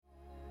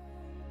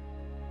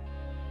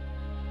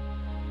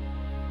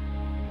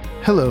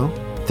Hello,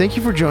 thank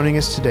you for joining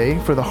us today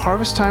for the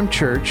Harvest Time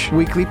Church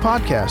weekly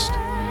podcast.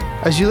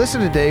 As you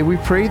listen today, we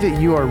pray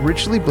that you are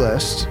richly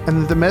blessed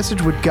and that the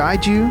message would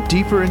guide you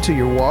deeper into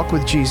your walk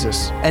with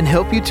Jesus and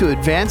help you to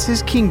advance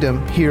His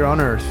kingdom here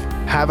on earth.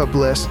 Have a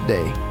blessed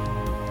day.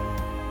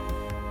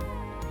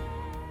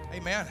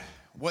 Amen.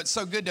 Well, it's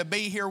so good to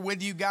be here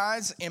with you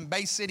guys in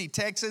Bay City,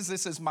 Texas.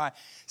 This is my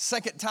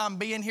second time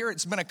being here.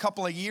 It's been a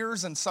couple of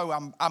years, and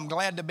so I'm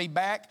glad to be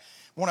back.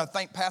 I want to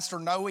thank Pastor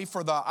Noe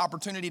for the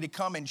opportunity to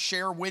come and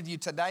share with you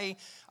today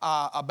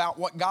about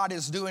what God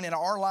is doing in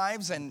our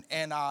lives and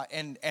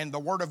the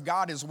Word of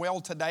God as well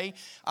today.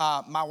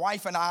 My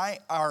wife and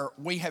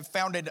we have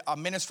founded a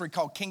ministry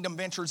called Kingdom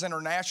Ventures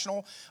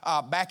International.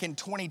 Back in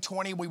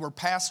 2020, we were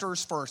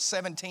pastors for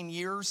 17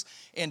 years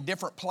in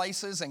different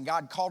places, and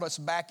God called us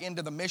back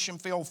into the mission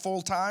field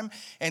full time.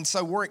 And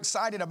so we're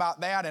excited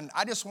about that. And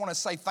I just want to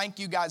say thank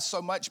you guys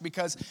so much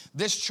because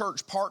this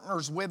church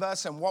partners with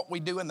us in what we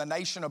do in the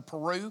nation of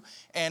Peru.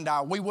 And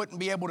we wouldn't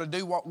be able to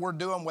do what we're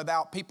doing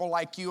without people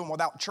like you and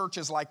without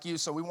churches like you.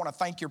 So we want to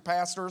thank your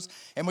pastors,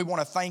 and we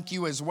want to thank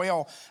you as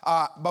well.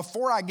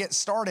 Before I get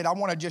started, I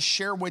want to just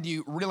share with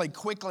you really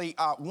quickly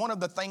one of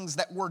the things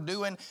that we're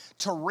doing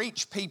to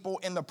reach people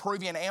in the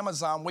Peruvian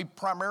Amazon. We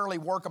primarily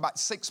work about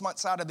 6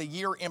 months out of the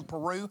year in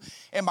Peru,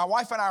 and my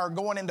wife and I are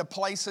going into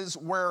places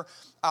where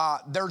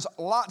there's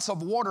lots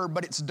of water,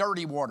 but it's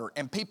dirty water,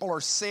 and people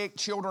are sick,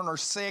 children are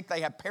sick,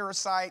 they have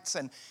parasites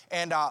and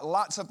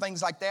lots of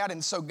things like that.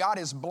 And so God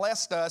has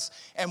blessed us,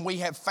 and we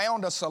have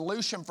found a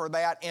solution for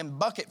that in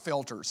bucket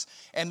filters.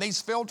 And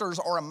these filters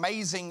are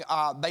amazing.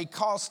 It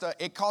costs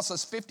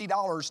us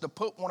 $50 to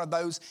put one of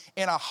those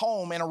in a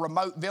home in a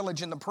remote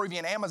village in the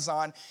Peruvian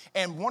Amazon.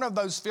 And one of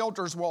those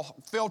filters will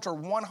filter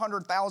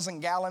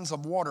 100,000 gallons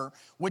of water,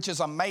 which is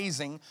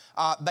amazing.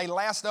 They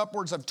last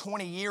upwards of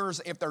 20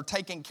 years if they're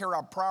taken care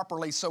of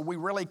properly. So we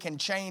really can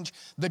change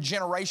the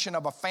generation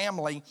of a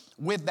family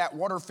with that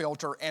water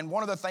filter. And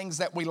one of the things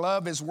that we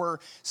love is we're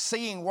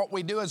seeing what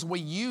we do is we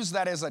use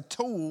that as a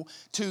tool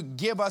to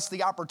give us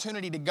the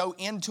opportunity to go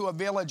into a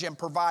village and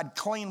provide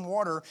clean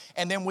water,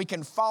 and then we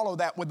can follow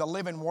that with the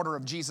living water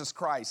of Jesus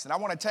Christ. And I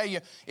want to tell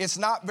you, it's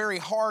not very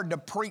hard to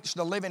preach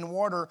the living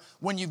water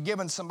when you've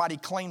given somebody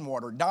clean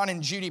water. Don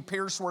and Judy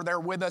Pierce were there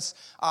with us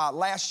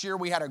last year.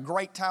 We had a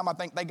great time. I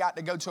think they got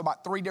to go to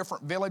about 3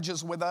 different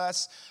villages with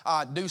us,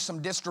 do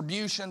some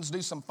distributions,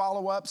 do some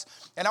follow-ups.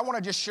 And I want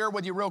to just share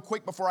with you real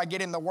quick before I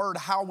get in the Word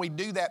how we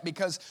do that,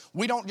 because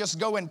we don't just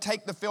go and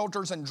take the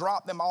filters and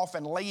drop them off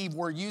and leave.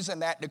 We're using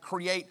that to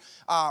create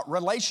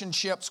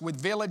relationships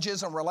with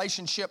villages and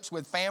relationships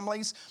with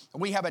families.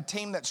 We have a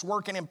team that's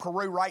working in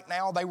Peru right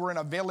now. They were in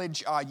a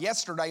village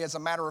yesterday, as a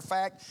matter of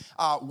fact,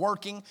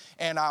 working.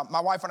 And my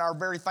wife and I are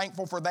very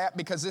thankful for that,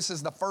 because this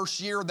is the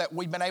first year that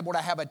we've been able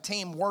to have a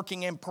team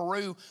working in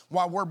Peru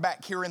while we're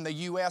back here in the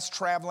U.S.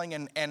 traveling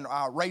and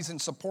raising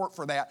support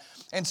for that.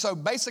 And so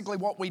basically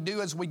what we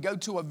do is we go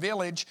to a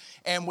village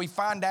and we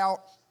find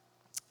out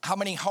how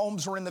many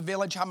homes are in the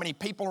village, how many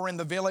people are in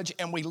the village,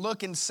 and we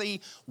look and see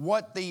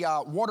what the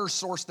water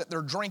source that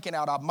they're drinking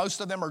out of.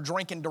 Most of them are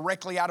drinking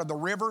directly out of the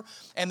river,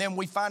 and then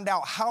we find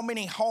out how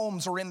many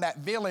homes are in that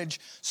village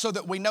so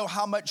that we know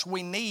how much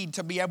we need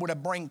to be able to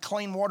bring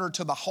clean water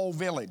to the whole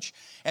village.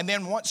 And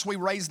then once we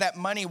raise that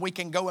money, we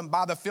can go and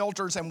buy the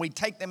filters, and we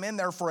take them in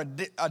there for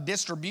a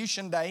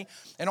distribution day.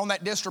 And on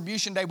that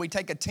distribution day, we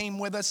take a team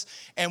with us,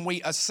 and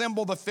we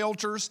assemble the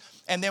filters,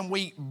 and then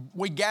we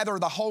gather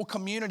the whole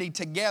community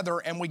together,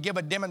 and we give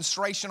a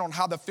demonstration on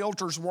how the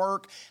filters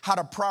work, how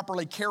to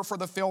properly care for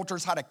the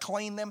filters, how to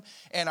clean them,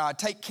 and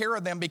take care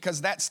of them,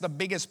 because that's the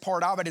biggest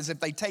part of it, is if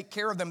they take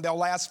care of them, they'll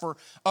last for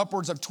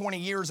upwards of 20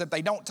 years. If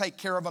they don't take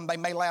care of them, they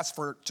may last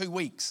for 2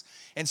 weeks.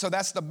 And so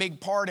that's the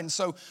big part. And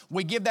so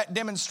we give that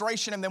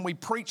demonstration, and then we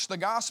preach the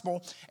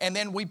gospel, and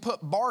then we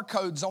put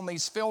barcodes on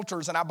these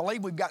filters. And I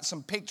believe we've got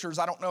some pictures.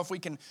 I don't know if we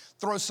can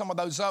throw some of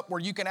those up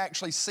where you can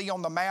actually see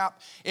on the map.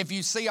 If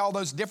you see all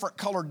those different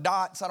colored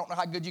dots, I don't know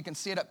how good you can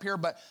see it up here,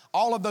 but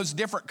all of those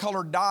different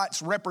colored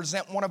dots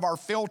represent one of our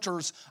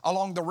filters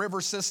along the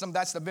river system.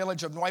 That's the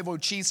village of Nuevo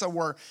Chisa,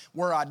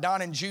 where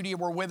Don and Judy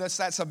were with us.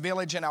 That's a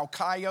village in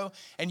Alcayo.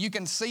 And you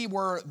can see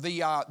where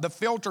the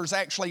filters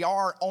actually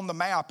are on the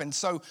map. And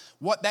so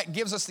what that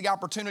gives us the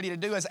opportunity to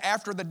do is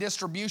after the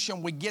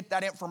distribution, we get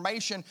that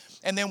information,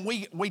 and then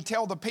we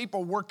tell the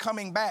people we're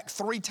coming back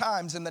 3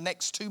 times in the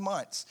next 2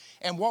 months.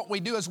 And what we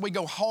do is we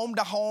go home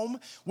to home.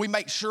 We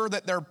make sure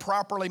that they're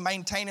properly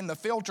maintaining the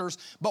filters.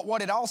 But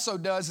what it also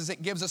does is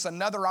it gives us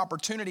another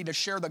opportunity to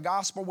share the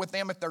gospel with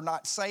them if they're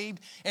not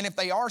saved. And if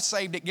they are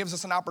saved, it gives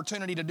us an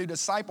opportunity to do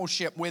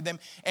discipleship with them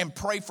and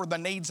pray for the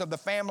needs of the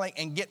family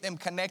and get them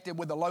connected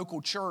with the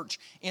local church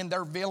in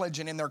their village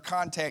and in their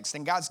context.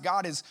 And guys,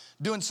 God is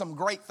doing some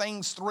great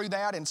things through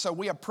that. And so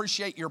we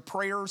appreciate your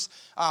prayers.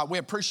 We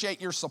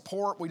appreciate your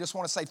support. We just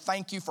want to say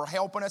thank you for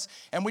helping us.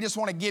 And we just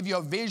want to give you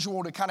a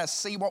visual to kind of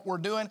see what we're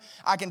doing.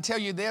 I can tell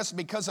you this,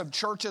 because of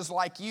churches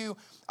like you,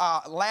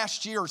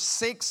 last year,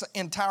 6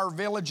 entire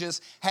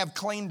villages have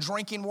clean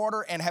drinking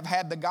water and have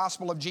had the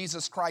gospel of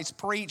Jesus Christ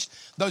preached.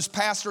 Those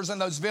pastors in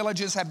those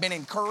villages have been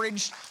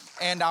encouraged.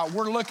 And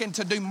we're looking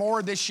to do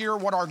more this year.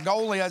 What our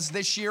goal is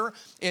this year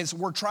is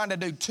we're trying to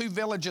do 2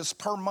 villages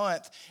per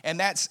month, and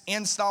that's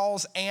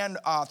installs and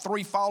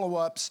 3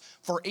 follow-ups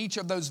for each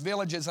of those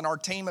villages, and our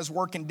team is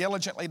working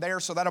diligently there,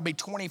 so that'll be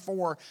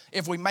 24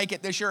 if we make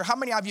it this year. How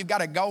many of you have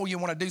got a goal you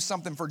want to do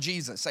something for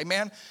Jesus?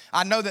 Amen?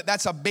 I know that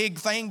that's a big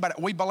thing,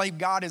 but we believe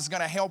God is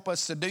going to help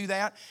us to do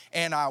that,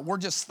 and we're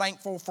just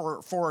thankful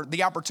for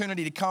the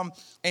opportunity to come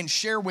and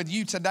share with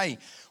you today.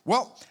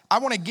 Well, I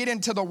want to get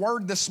into the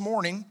Word this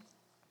morning,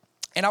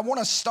 and I want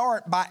to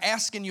start by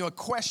asking you a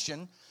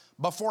question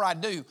before I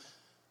do.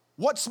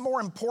 What's more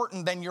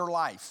important than your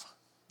life?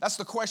 That's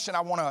the question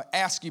I want to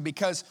ask you,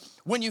 because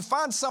when you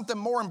find something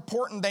more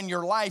important than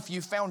your life,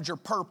 you found your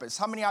purpose.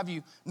 How many of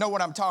you know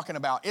what I'm talking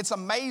about? It's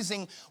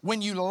amazing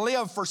when you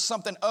live for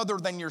something other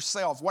than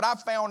yourself. What I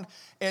found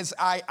is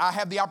I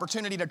have the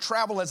opportunity to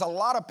travel is a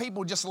lot of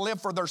people just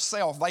live for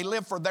themselves. They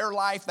live for their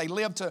life. They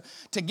live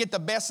to get the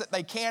best that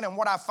they can. And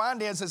what I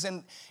find is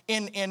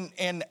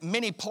in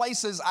many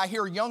places, I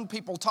hear young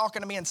people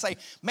talking to me and say,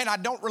 man, I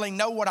don't really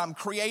know what I'm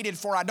created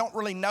for. I don't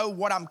really know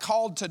what I'm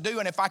called to do.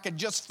 And if I could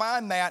just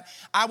find that,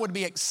 I would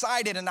be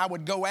excited and I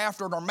would go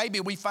after it. Or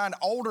maybe we find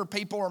older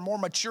people or more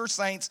mature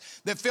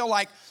saints that feel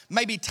like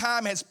maybe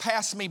time has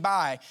passed me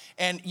by.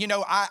 And, you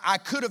know, I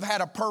could have had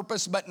a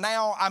purpose, but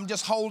now I'm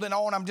just holding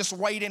on. I'm just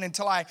waiting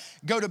until I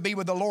go to be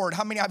with the Lord.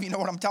 How many of you know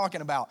what I'm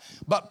talking about?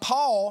 But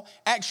Paul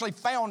actually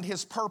found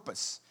his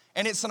purpose.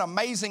 And it's an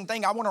amazing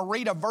thing. I want to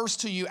read a verse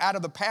to you out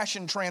of the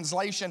Passion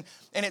Translation,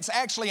 and it's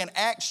actually in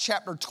Acts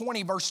chapter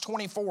 20, verse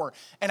 24.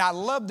 And I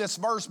love this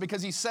verse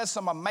because he says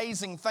some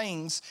amazing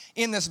things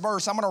in this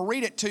verse. I'm going to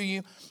read it to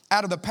you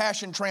out of the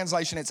Passion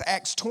Translation. It's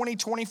Acts 20,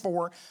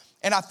 24.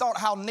 And I thought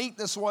how neat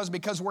this was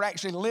because we're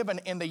actually living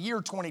in the year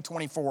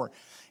 2024.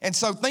 And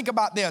so think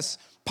about this.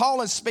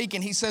 Paul is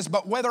speaking. He says,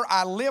 but whether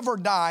I live or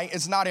die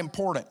is not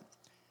important.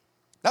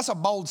 That's a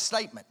bold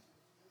statement.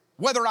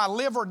 Whether I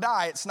live or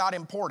die, it's not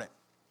important.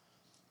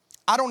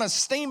 I don't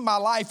esteem my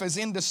life as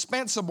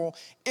indispensable.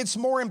 It's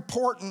more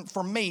important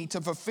for me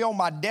to fulfill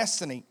my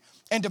destiny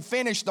and to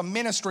finish the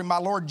ministry my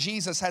Lord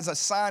Jesus has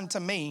assigned to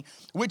me,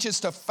 which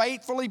is to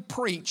faithfully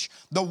preach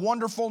the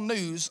wonderful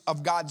news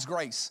of God's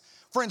grace.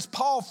 Friends,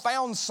 Paul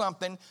found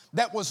something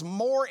that was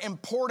more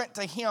important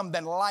to him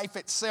than life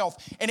itself,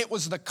 and it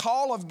was the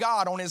call of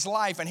God on his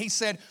life. And he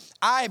said,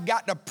 I have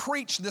got to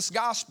preach this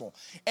gospel.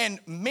 And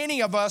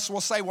many of us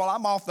will say, well,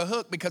 I'm off the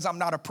hook because I'm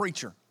not a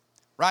preacher,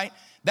 right?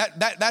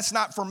 That's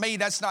not for me.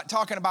 That's not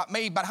talking about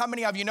me. But how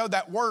many of you know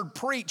that word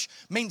preach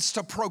means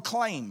to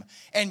proclaim?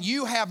 And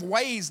you have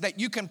ways that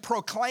you can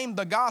proclaim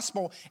the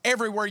gospel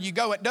everywhere you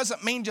go. It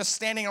doesn't mean just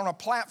standing on a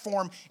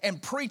platform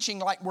and preaching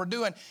like we're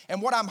doing. And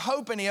what I'm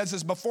hoping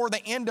is before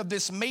the end of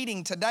this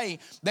meeting today,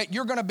 that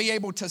you're going to be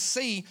able to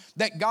see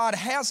that God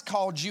has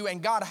called you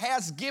and God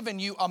has given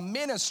you a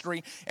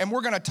ministry. And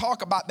we're going to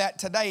talk about that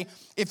today.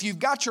 If you've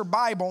got your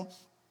Bible,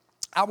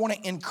 I want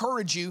to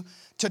encourage you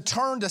to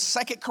turn to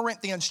 2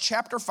 Corinthians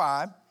chapter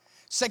 5.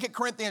 2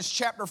 Corinthians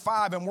chapter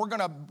 5, and we're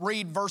going to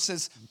read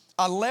verses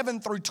 11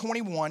 through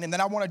 21, and then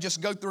I want to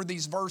just go through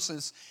these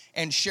verses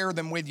and share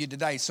them with you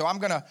today. So I'm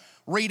going to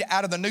read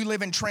out of the New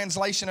Living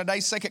Translation today,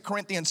 2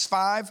 Corinthians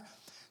 5,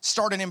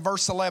 starting in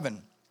verse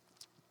 11.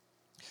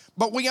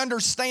 But we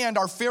understand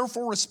our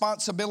fearful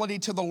responsibility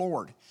to the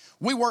Lord.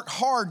 We work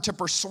hard to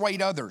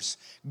persuade others.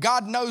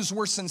 God knows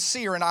we're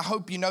sincere, and I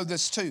hope you know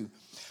this too.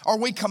 Are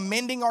we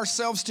commending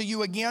ourselves to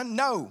you again?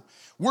 No.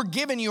 We're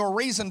giving you a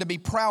reason to be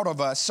proud of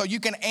us so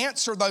you can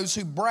answer those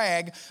who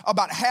brag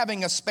about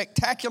having a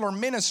spectacular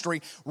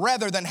ministry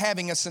rather than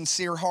having a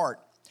sincere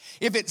heart.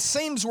 If it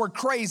seems we're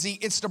crazy,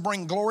 it's to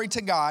bring glory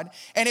to God.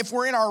 And if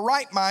we're in our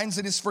right minds,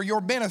 it is for your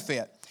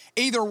benefit.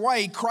 Either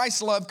way,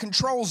 Christ's love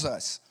controls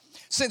us.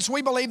 Since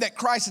we believe that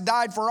Christ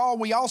died for all,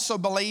 we also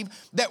believe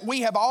that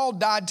we have all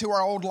died to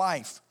our old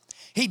life.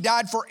 He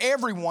died for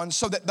everyone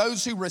so that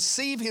those who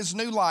receive his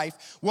new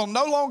life will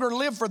no longer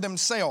live for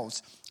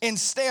themselves.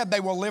 Instead, they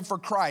will live for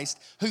Christ,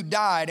 who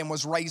died and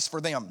was raised for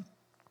them.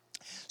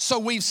 So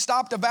we've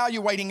stopped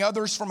evaluating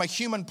others from a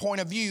human point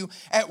of view.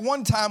 At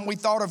one time, we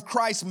thought of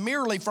Christ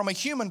merely from a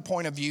human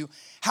point of view.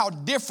 How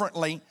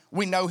differently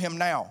we know him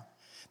now.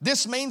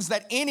 This means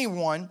that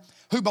anyone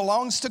who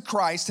belongs to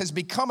Christ has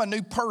become a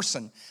new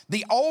person.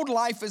 The old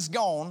life is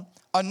gone,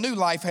 a new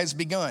life has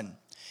begun.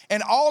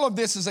 And all of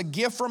this is a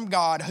gift from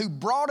God who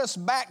brought us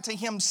back to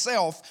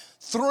himself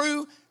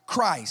through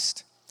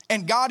Christ.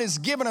 And God has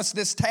given us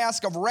this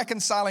task of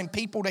reconciling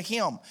people to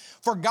him.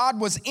 For God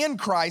was in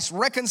Christ,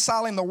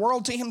 reconciling the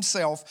world to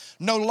himself,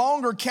 no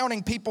longer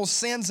counting people's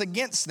sins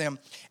against them.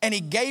 And he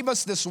gave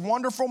us this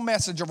wonderful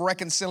message of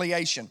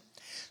reconciliation.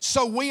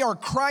 So we are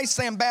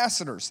Christ's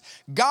ambassadors.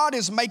 God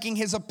is making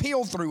his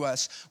appeal through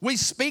us. We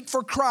speak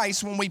for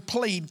Christ when we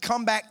plead,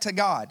 come back to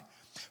God.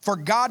 For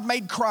God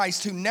made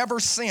Christ, who never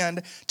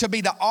sinned, to be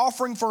the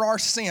offering for our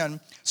sin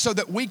so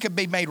that we could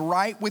be made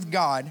right with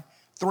God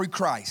through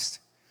Christ.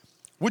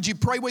 Would you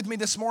pray with me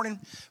this morning?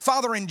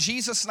 Father, in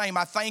Jesus' name,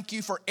 I thank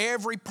you for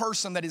every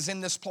person that is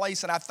in this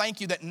place, and I thank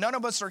you that none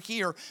of us are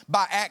here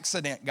by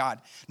accident,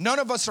 God. None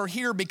of us are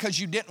here because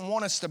you didn't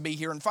want us to be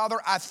here. And Father,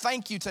 I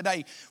thank you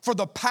today for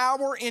the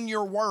power in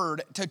your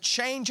word to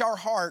change our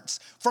hearts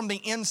from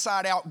the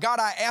inside out. God,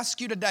 I ask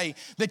you today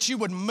that you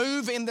would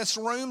move in this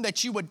room,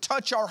 that you would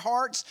touch our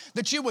hearts,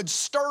 that you would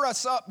stir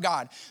us up,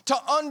 God, to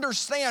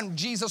understand,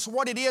 Jesus,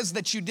 what it is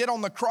that you did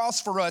on the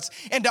cross for us,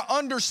 and to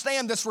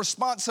understand this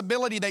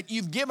responsibility that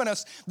you've given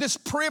us, this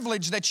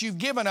privilege that you've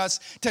given us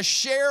to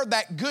share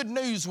that good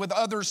news with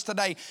others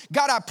today.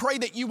 God, I pray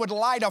that you would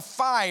light a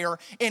fire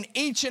in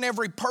each and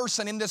every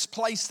person in this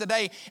place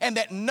today, and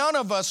that none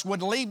of us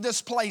would leave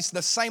this place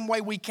the same way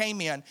we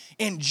came in.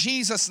 In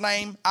Jesus'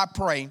 name I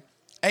pray,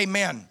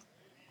 amen.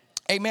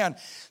 Amen.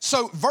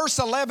 So verse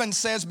 11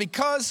 says,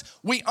 because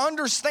we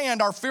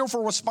understand our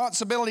fearful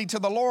responsibility to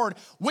the Lord,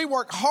 we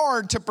work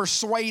hard to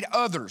persuade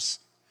others.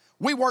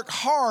 We work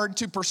hard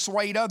to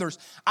persuade others.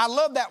 I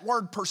love that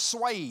word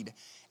persuade.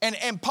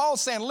 And Paul's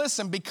saying,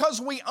 listen,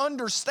 because we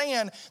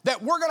understand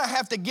that we're going to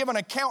have to give an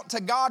account to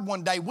God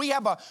one day. We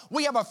have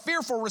a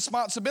fearful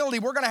responsibility.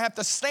 We're going to have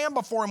to stand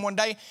before him one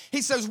day.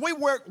 He says,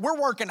 we're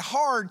working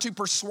hard to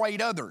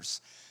persuade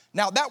others.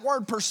 Now, that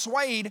word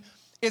persuade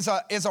is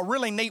a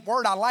really neat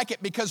word. I like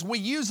it because we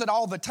use it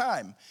all the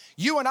time.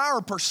 You and I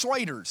are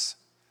persuaders.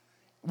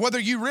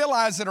 Whether you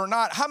realize it or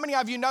not, how many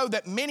of you know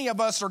that many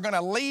of us are going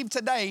to leave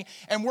today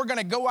and we're going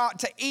to go out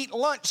to eat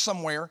lunch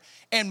somewhere,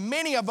 and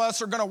many of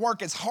us are going to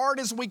work as hard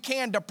as we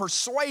can to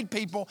persuade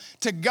people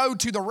to go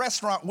to the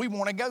restaurant we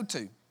want to go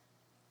to?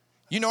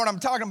 You know what I'm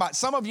talking about.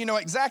 Some of you know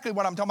exactly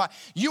what I'm talking about.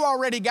 You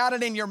already got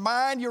it in your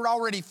mind. You're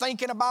already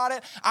thinking about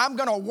it. I'm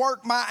going to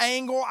work my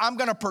angle. I'm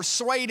going to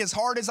persuade as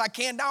hard as I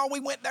can. No, we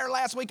went there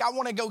last week. I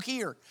want to go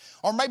here.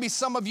 Or maybe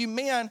some of you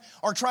men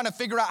are trying to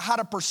figure out how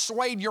to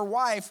persuade your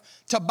wife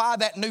to buy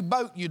that new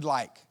boat you'd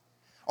like,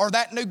 or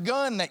that new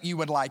gun that you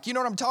would like. You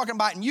know what I'm talking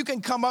about? And you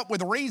can come up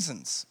with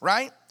reasons,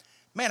 right?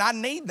 Man, I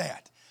need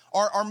that.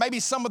 Or maybe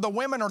some of the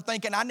women are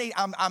thinking,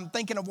 I'm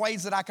thinking of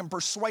ways that I can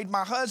persuade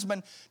my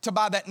husband to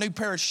buy that new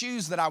pair of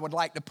shoes that I would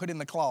like to put in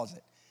the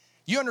closet.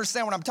 You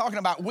understand what I'm talking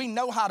about? We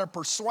know how to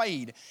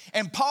persuade.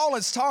 And Paul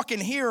is talking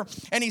here,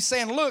 and he's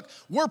saying, look,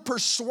 we're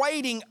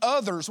persuading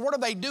others. What are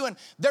they doing?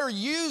 They're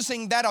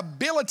using that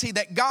ability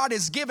that God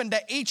has given to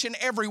each and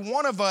every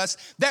one of us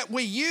that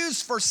we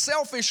use for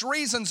selfish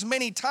reasons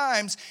many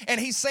times.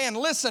 And he's saying,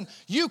 listen,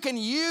 you can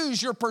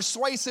use your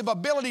persuasive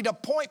ability to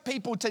point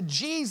people to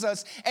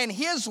Jesus and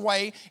his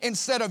way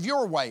instead of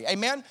your way.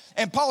 Amen?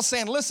 And Paul's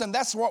saying, listen,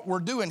 that's what we're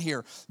doing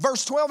here.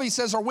 Verse 12, he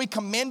says, are we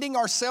commending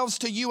ourselves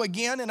to you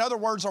again? In other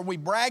words, are we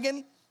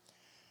bragging?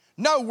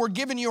 No, we're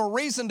giving you a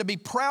reason to be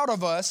proud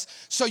of us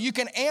so you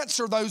can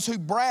answer those who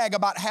brag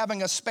about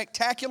having a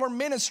spectacular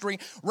ministry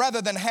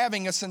rather than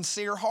having a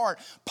sincere heart.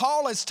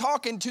 Paul is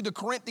talking to the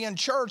Corinthian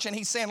church, and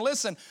he's saying,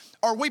 listen,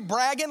 are we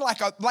bragging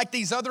like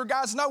these other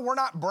guys? No, we're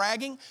not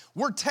bragging.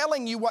 We're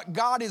telling you what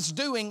God is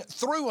doing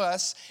through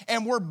us,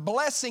 and we're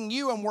blessing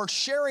you, and we're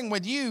sharing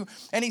with you.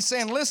 And he's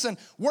saying, listen,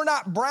 we're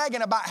not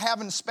bragging about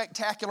having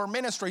spectacular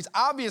ministries.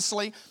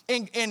 Obviously,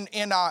 in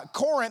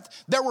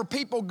Corinth, there were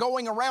people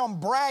going around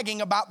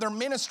bragging about their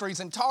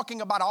ministries and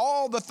talking about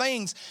all the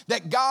things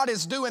that God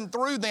is doing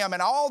through them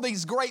and all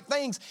these great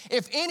things.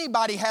 If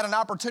anybody had an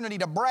opportunity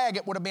to brag,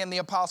 it would have been the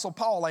Apostle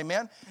Paul,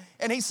 amen?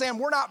 And he's saying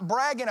we're not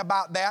bragging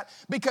about that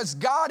because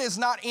God is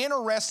not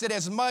interested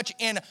as much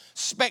in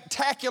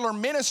spectacular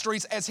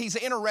ministries as he's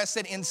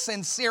interested in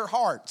sincere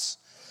hearts.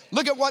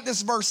 Look at what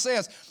this verse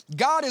says.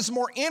 God is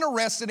more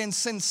interested in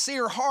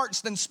sincere hearts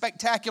than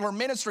spectacular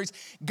ministries.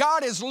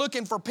 God is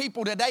looking for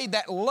people today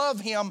that love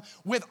him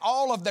with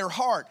all of their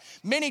heart.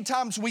 Many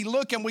times we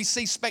look and we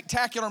see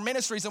spectacular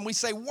ministries and we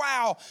say,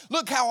 wow,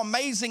 look how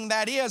amazing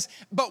that is,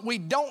 but we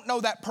don't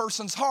know that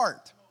person's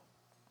heart.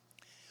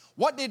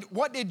 What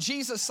did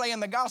Jesus say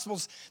in the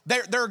Gospels?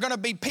 There are going to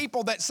be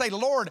people that say,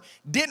 Lord,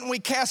 didn't we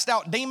cast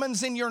out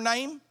demons in your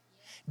name?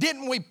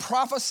 Didn't we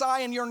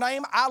prophesy in your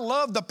name? I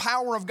love the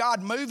power of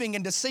God moving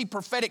and to see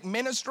prophetic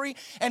ministry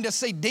and to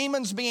see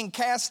demons being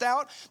cast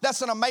out.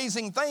 That's an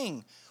amazing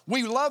thing.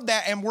 We love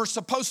that and we're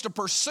supposed to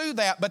pursue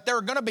that, but there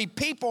are going to be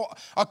people,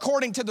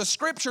 according to the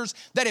scriptures,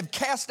 that have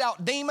cast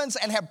out demons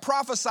and have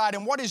prophesied.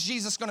 And what is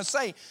Jesus going to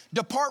say?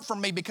 Depart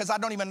from me because I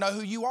don't even know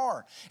who you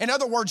are. In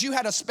other words, you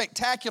had a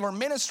spectacular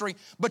ministry,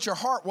 but your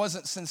heart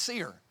wasn't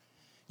sincere.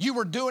 You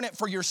were doing it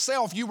for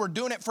yourself. You were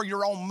doing it for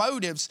your own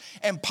motives.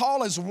 And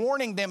Paul is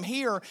warning them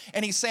here,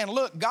 and he's saying,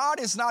 look, God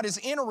is not as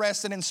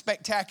interested in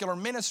spectacular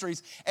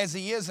ministries as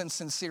he is in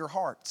sincere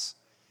hearts.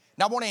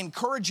 Now, I want to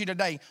encourage you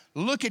today,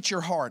 look at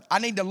your heart. I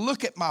need to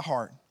look at my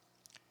heart.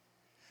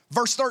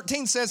 Verse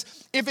 13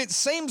 says, if it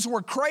seems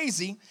we're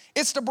crazy,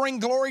 it's to bring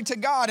glory to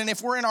God. And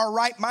if we're in our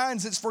right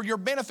minds, it's for your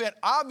benefit.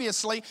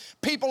 Obviously,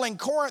 people in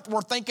Corinth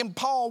were thinking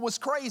Paul was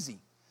crazy.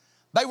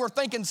 They were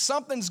thinking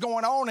something's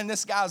going on in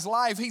this guy's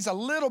life. He's a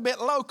little bit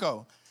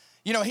loco.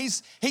 You know,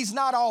 he's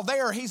not all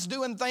there. He's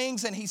doing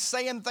things and he's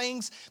saying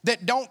things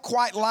that don't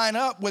quite line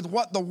up with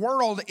what the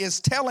world is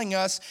telling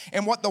us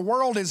and what the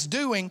world is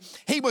doing.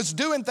 He was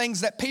doing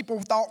things that people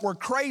thought were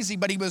crazy,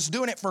 but he was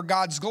doing it for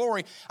God's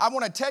glory. I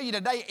want to tell you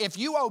today, if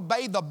you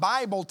obey the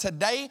Bible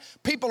today,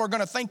 people are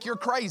going to think you're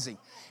crazy.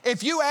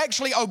 If you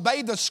actually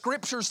obey the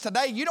scriptures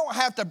today, you don't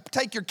have to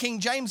take your King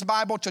James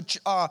Bible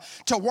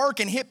to work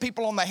and hit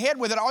people on the head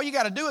with it. All you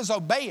got to do is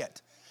obey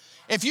it.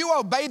 If you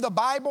obey the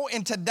Bible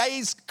in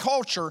today's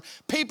culture,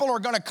 people are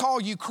going to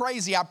call you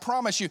crazy, I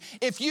promise you.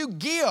 If you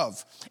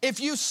give, if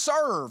you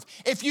serve,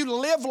 if you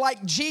live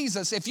like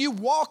Jesus, if you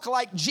walk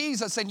like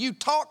Jesus and you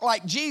talk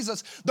like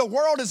Jesus, the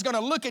world is going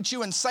to look at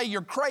you and say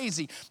you're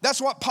crazy.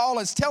 That's what Paul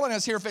is telling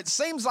us here. If it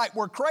seems like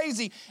we're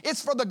crazy,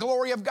 it's for the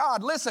glory of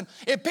God. Listen,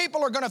 if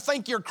people are going to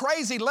think you're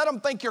crazy, let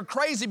them think you're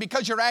crazy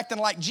because you're acting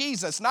like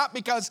Jesus, not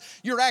because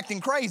you're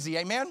acting crazy.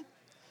 Amen?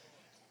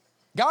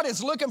 God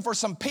is looking for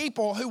some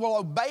people who will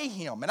obey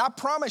him. And I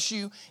promise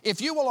you,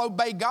 if you will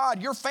obey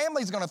God, your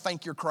family's going to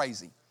think you're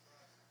crazy.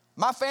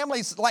 My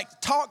family's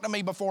talked to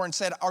me before and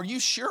said, are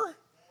you sure?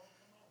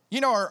 You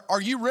know,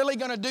 are you really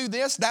going to do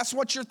this? That's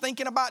what you're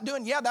thinking about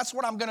doing? Yeah, that's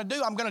what I'm going to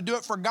do. I'm going to do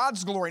it for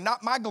God's glory,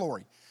 not my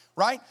glory,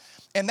 right?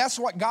 And that's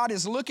what God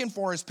is looking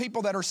for, is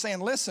people that are saying,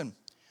 listen,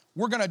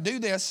 we're going to do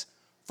this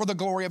for the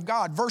glory of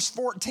God. Verse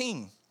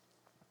 14,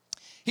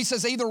 he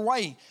says, either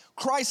way,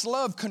 Christ's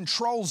love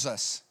controls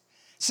us.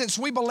 Since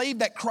we believe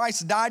that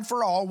Christ died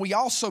for all, we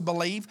also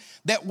believe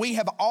that we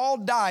have all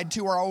died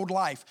to our old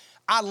life.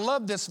 I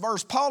love this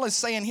verse. Paul is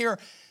saying here,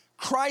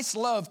 Christ's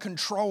love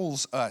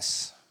controls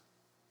us.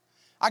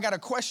 I got a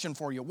question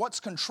for you. What's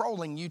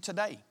controlling you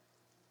today?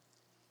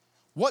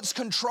 What's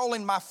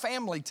controlling my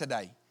family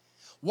today?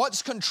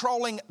 What's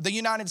controlling the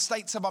United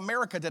States of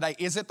America today?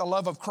 Is it the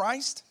love of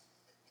Christ?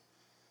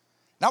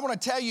 Now I want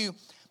to tell you,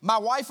 my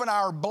wife and I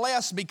are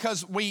blessed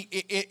because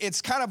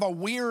it's kind of a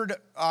weird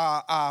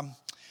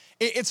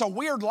it's a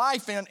weird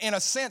life in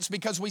a sense,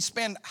 because we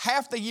spend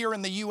half the year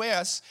in the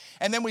U.S.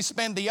 and then we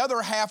spend the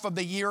other half of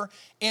the year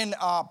in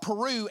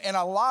Peru, and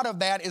a lot of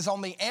that is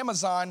on the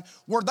Amazon,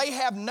 where they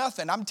have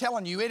nothing. I'm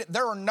telling you,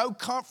 there are no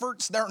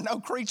comforts. There are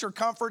no creature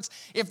comforts.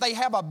 If they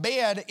have a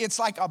bed, it's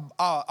like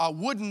a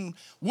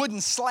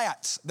wooden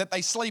slats that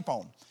they sleep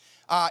on.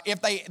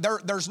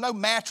 There's no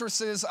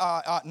mattresses,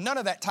 none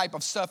of that type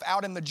of stuff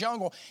out in the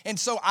jungle. And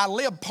so I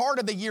live part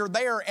of the year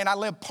there and I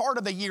live part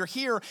of the year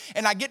here,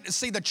 and I get to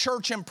see the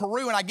church in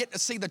Peru and I get to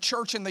see the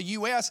church in the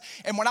U.S.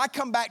 And when I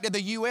come back to the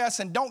U.S.,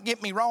 and don't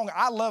get me wrong,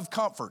 I love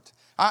comfort.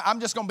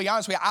 I'm just going to be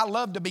honest with you. I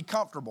love to be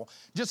comfortable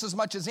just as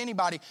much as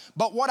anybody.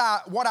 But what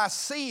I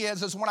see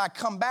is when I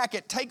come back,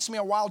 it takes me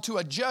a while to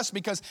adjust,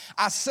 because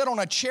I sit on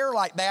a chair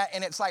like that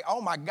and it's like,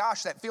 oh my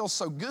gosh, that feels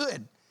so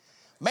good.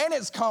 Man,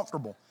 it's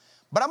comfortable.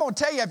 But I'm going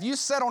to tell you, if you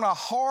sit on a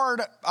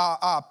hard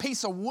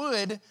piece of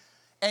wood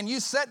and you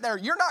sit there,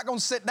 you're not going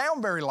to sit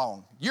down very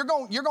long. You're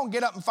going to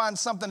get up and find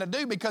something to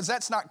do, because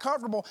that's not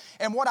comfortable.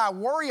 And what I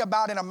worry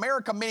about in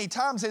America many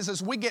times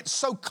is we get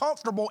so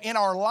comfortable in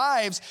our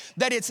lives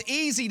that it's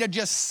easy to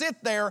just sit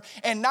there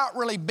and not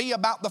really be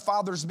about the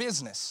Father's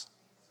business.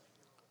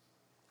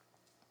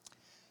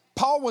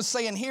 Paul was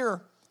saying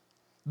here,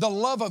 the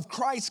love of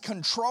Christ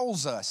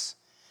controls us.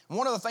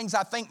 One of the things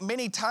I think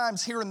many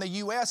times here in the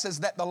U.S.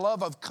 is that the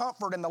love of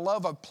comfort and the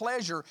love of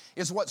pleasure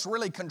is what's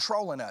really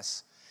controlling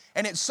us.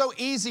 And it's so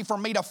easy for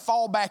me to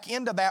fall back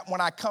into that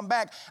when I come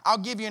back. I'll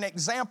give you an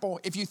example.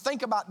 If you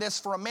think about this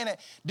for a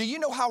minute, do you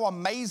know how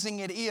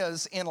amazing it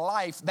is in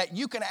life that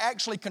you can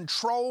actually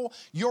control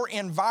your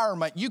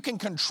environment? You can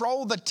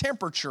control the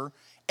temperature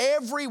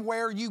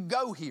everywhere you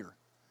go here.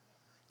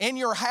 In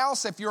your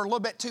house, if you're a little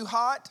bit too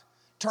hot,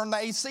 turn the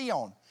AC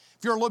on.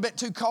 If you're a little bit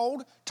too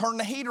cold, turn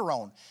the heater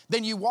on.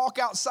 Then you walk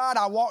outside.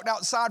 I walked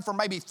outside for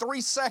maybe 3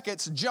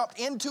 seconds, jumped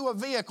into a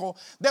vehicle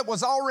that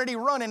was already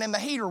running and the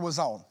heater was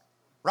on,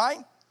 right?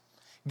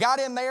 Got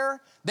in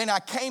there, then I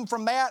came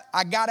from that.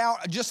 I got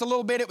out just a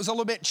little bit. It was a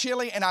little bit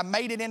chilly, and I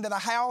made it into the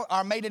house,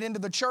 or made it into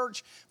the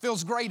church.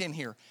 Feels great in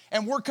here.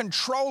 And we're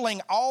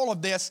controlling all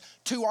of this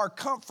to our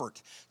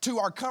comfort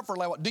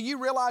level. Do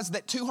you realize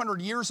that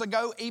 200 years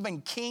ago,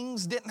 even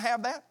kings didn't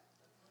have that?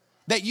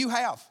 That you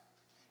have.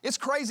 It's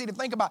crazy to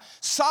think about.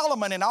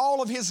 Solomon and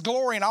all of his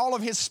glory and all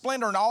of his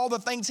splendor and all the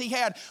things he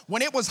had.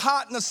 When it was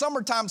hot in the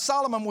summertime,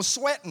 Solomon was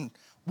sweating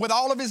with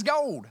all of his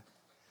gold.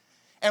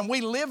 And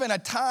we live in a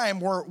time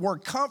where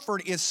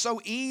comfort is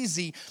so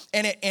easy.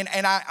 And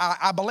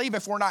I believe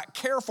if we're not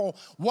careful,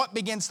 what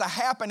begins to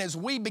happen is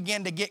we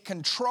begin to get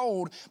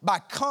controlled by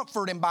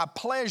comfort and by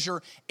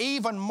pleasure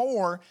even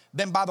more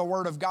than by the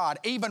Word of God,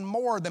 even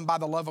more than by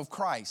the love of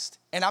Christ.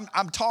 And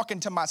I'm talking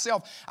to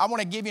myself. I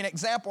want to give you an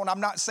example, and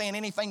I'm not saying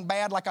anything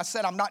bad. Like I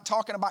said, I'm not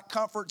talking about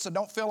comfort, so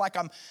don't feel like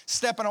I'm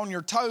stepping on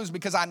your toes,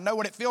 because I know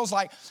what it feels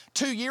like.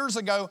 2 years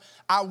ago,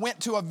 I went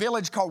to a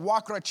village called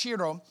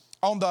Huacrachiro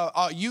on the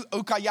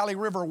Ucayali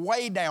River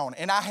way down,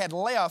 and I had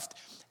left,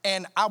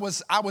 And I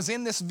was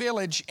in this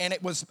village, and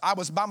I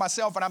was by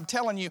myself, and I'm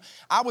telling you,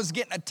 I was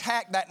getting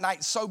attacked that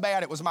night so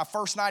bad. It was my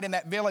first night in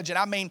that village, and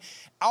I mean,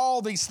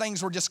 all these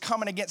things were just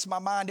coming against my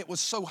mind. It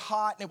was so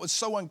hot, and it was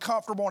so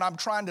uncomfortable, and I'm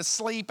trying to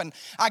sleep, and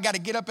I got to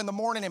get up in the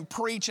morning and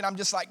preach, and I'm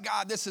just like,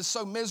 God, this is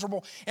so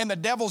miserable. And the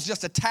devil's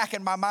just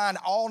attacking my mind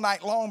all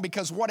night long,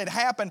 because what had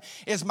happened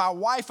is my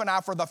wife and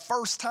I, for the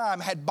first time,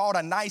 had bought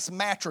a nice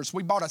mattress.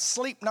 We bought a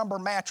Sleep Number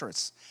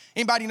mattress.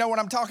 Anybody know what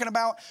I'm talking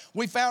about?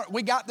 We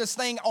got this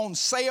thing on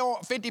sale,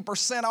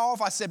 50%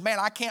 off. I said, man,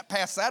 I can't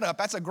pass that up.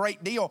 That's a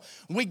great deal.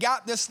 We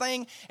got this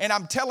thing, and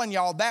I'm telling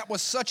y'all, that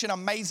was such an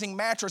amazing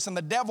mattress. And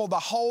the devil, the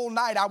whole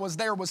night I was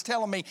there, was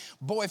telling me,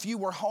 boy, if you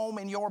were home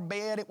in your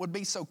bed, it would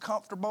be so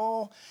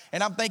comfortable.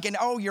 And I'm thinking,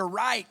 oh, you're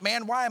right,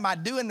 man. Why am I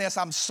doing this?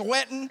 I'm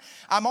sweating.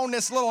 I'm on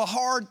this little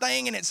hard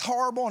thing, and it's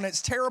horrible, and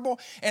it's terrible.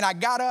 And I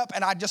got up,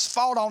 and I just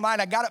fought all night.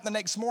 I got up the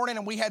next morning,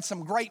 and we had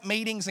some great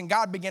meetings, and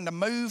God began to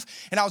move.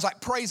 And I was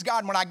like, praise God.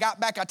 And when I got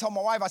back, I told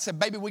my wife, I said,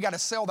 baby, we got to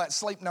sell that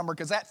Sleep Number,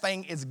 because that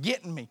thing is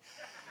getting me.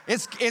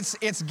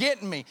 It's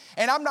getting me.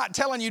 And I'm not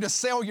telling you to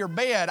sell your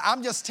bed.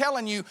 I'm just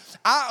telling you,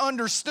 I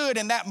understood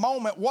in that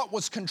moment what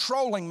was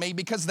controlling me,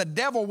 because the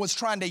devil was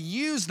trying to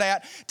use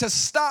that to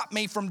stop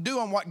me from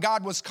doing what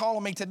God was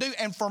calling me to do.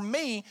 And for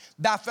me,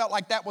 I felt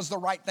like that was the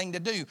right thing to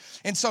do.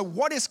 And so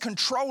what is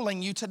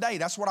controlling you today?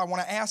 That's what I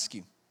want to ask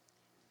you.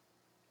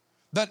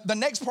 The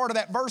next part of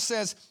that verse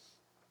says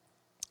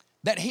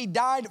that he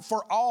died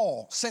for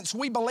all. Since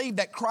we believe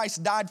that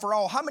Christ died for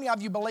all, how many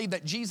of you believe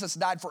that Jesus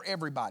died for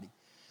everybody?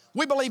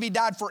 We believe he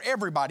died for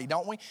everybody,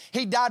 don't we?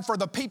 He died for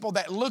the people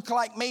that look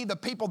like me, the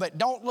people that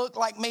don't look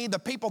like me, the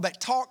people that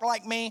talk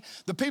like me,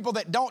 the people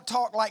that don't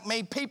talk like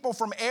me, people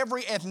from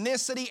every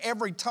ethnicity,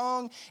 every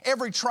tongue,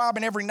 every tribe,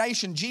 and every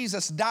nation.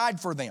 Jesus died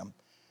for them.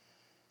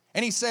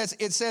 And it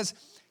says,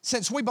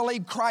 since we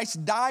believe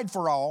Christ died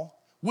for all,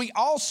 we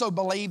also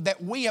believe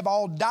that we have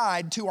all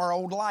died to our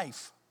old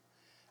life.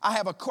 I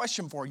have a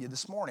question for you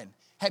this morning.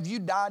 Have you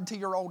died to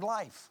your old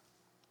life?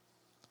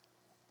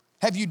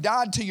 Have you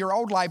died to your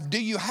old life?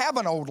 Do you have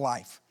an old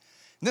life?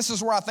 And this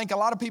is where I think a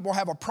lot of people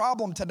have a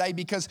problem today,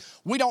 because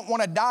we don't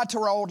want to die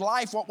to our old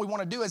life. What we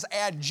want to do is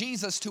add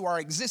Jesus to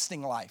our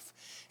existing life.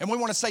 And we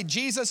want to say,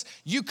 Jesus,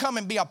 you come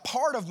and be a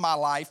part of my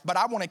life, but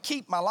I want to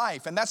keep my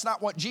life. And that's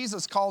not what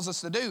Jesus calls us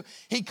to do.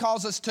 He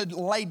calls us to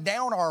lay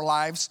down our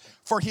lives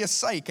for his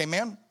sake.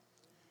 Amen?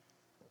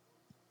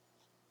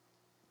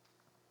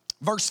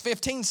 Verse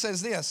 15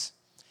 says this.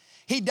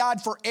 He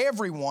died for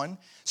everyone,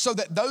 so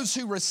that those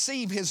who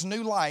receive his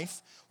new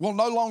life will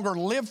no longer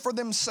live for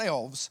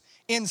themselves.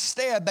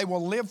 Instead, they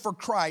will live for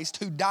Christ,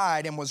 who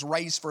died and was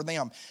raised for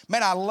them.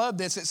 Man, I love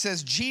this. It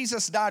says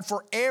Jesus died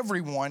for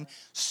everyone,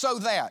 so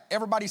that.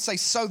 Everybody say,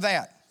 so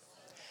that.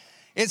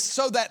 It's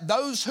so that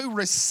those who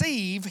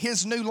receive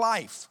his new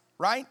life,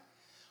 right?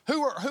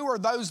 Who are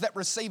those that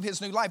receive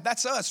his new life?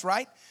 That's us,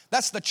 right?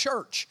 That's the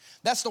church.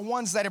 That's the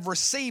ones that have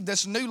received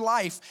this new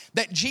life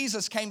that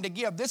Jesus came to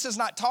give. This is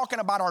not talking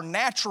about our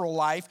natural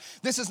life.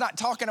 This is not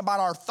talking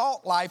about our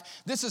thought life.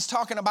 This is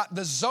talking about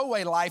the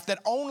Zoe life that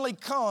only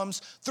comes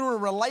through a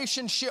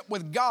relationship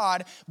with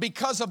God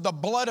because of the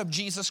blood of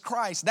Jesus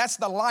Christ. That's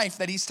the life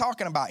that he's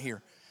talking about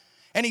here.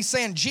 And he's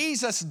saying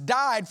Jesus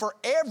died for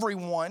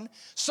everyone,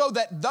 so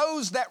that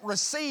those that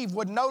receive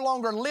would no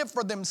longer live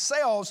for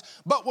themselves,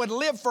 but would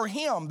live for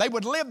him. They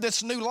would live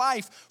this new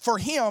life for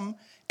him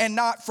and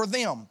not for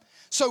them.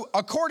 So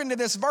according to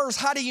this verse,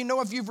 how do you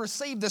know if you've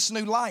received this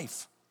new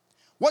life?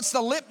 What's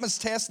the litmus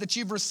test that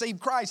you've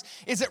received Christ?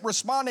 Is it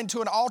responding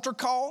to an altar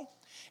call?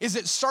 Is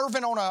it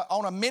serving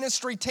on a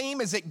ministry team?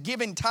 Is it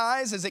giving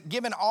tithes? Is it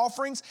giving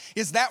offerings?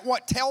 Is that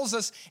what tells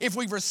us if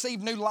we've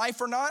received new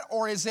life or not?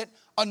 Or is it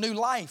a new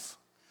life?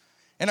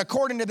 And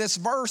according to this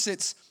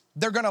verse,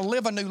 they're going to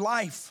live a new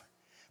life.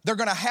 They're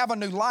going to have a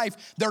new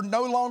life. They're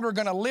no longer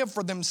going to live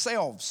for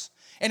themselves.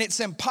 And it's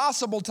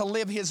impossible to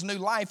live his new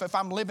life if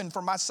I'm living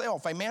for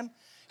myself. Amen?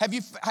 Have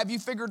you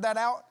figured that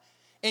out?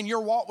 In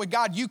your walk with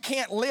God, you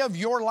can't live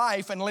your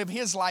life and live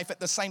his life at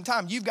the same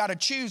time. You've got to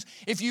choose.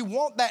 If you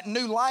want that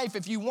new life,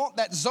 if you want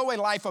that Zoe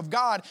life of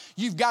God,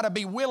 you've got to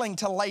be willing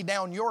to lay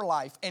down your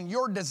life and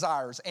your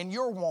desires and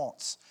your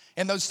wants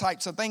and those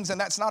types of things. And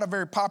that's not a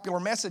very popular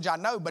message, I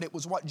know, but it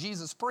was what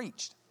Jesus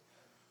preached.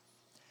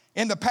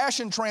 In the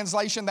Passion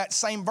Translation, that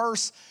same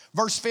verse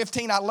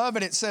 15, I love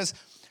it. It says,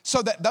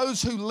 so that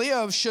those who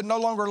live should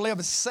no longer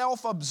live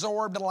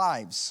self-absorbed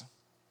lives.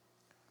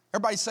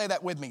 Everybody say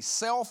that with me.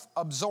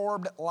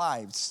 Self-absorbed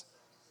lives.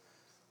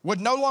 Would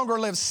no longer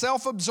live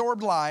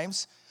self-absorbed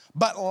lives,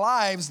 but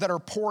lives that are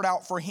poured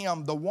out for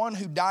him, the one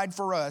who died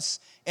for us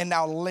and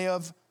now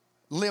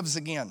lives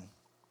again.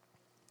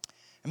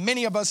 And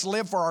many of us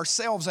live for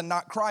ourselves and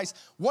not Christ.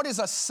 What is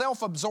a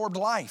self-absorbed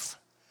life?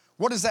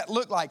 What does that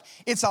look like?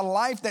 It's a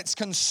life that's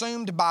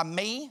consumed by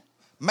me,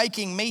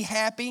 making me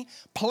happy,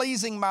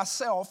 pleasing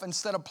myself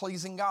instead of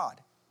pleasing God.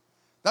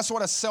 That's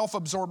what a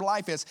self-absorbed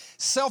life is.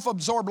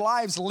 Self-absorbed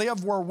lives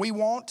live where we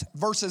want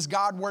versus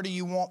God, where do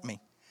you want me?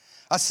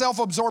 A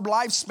self-absorbed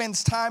life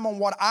spends time on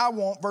what I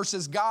want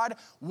versus God,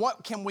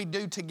 what can we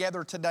do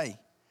together today?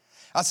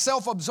 A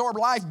self-absorbed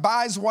life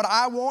buys what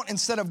I want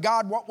instead of,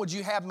 God, what would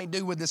you have me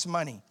do with this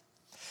money?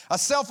 A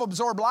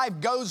self-absorbed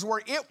life goes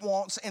where it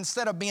wants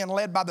instead of being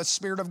led by the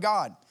Spirit of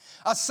God.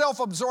 A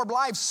self-absorbed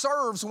life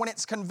serves when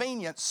it's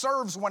convenient,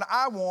 serves when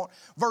I want,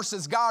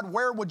 versus, God,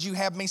 where would you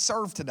have me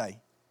serve today?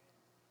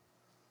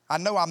 I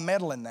know I'm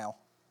meddling now.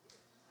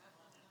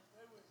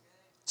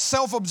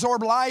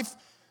 Self-absorbed life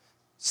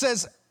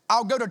says,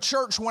 I'll go to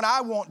church when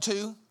I want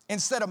to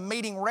instead of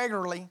meeting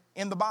regularly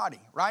in the body,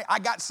 right? I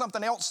got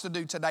something else to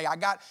do today. I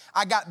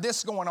got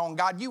this going on.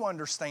 God, you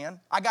understand.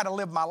 I got to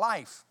live my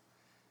life,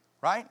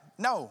 right?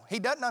 No, he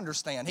doesn't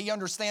understand. He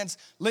understands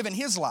living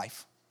his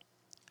life.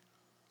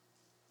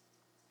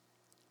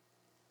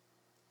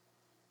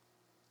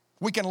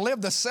 We can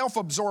live the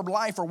self-absorbed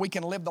life, or we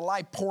can live the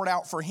life poured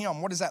out for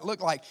him. What does that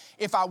look like?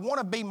 If I want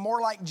to be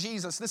more like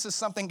Jesus, this is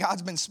something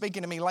God's been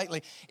speaking to me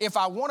lately. If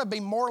I want to be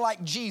more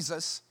like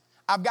Jesus,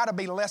 I've got to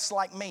be less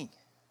like me.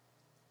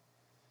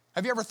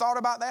 Have you ever thought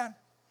about that?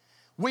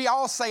 We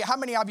all say, how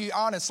many of you,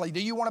 honestly, do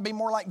you want to be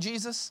more like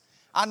Jesus?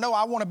 I know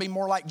I want to be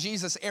more like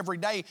Jesus every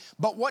day,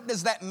 but what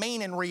does that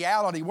mean in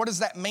reality? What does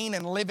that mean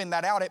in living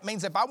that out? It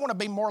means if I want to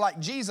be more like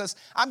Jesus,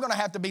 I'm going to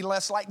have to be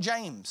less like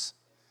James.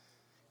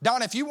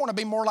 Don, if you want to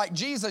be more like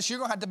Jesus, you're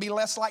going to have to be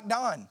less like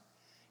Don.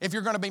 If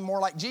you're going to be more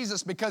like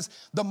Jesus, because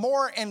the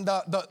more and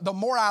the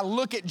more I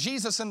look at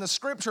Jesus in the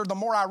scripture, the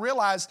more I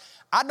realize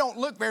I don't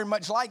look very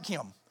much like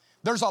him.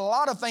 There's a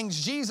lot of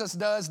things Jesus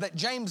does that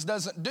James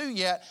doesn't do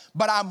yet,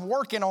 but I'm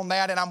working on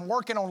that, and I'm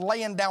working on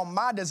laying down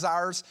my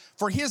desires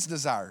for his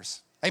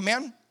desires.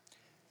 Amen?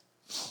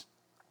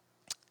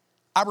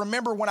 I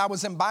remember when I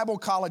was in Bible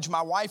college,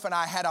 my wife and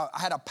I had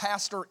a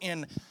pastor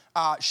in,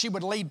 she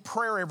would lead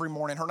prayer every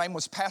morning. Her name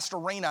was Pastor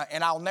Rena,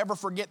 and I'll never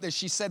forget this.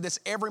 She said this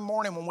every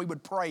morning when we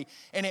would pray,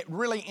 and it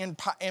really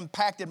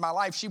impacted my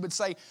life. She would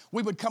say,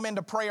 we would come in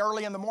to pray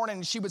early in the morning,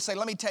 and she would say,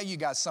 let me tell you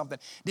guys something.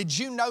 Did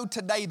you know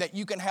today that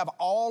you can have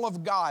all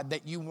of God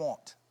that you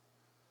want?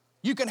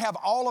 You can have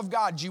all of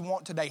God you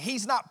want today.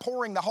 He's not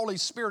pouring the Holy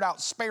Spirit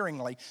out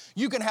sparingly.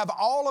 You can have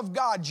all of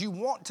God you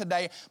want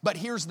today, but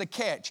here's the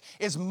catch.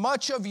 As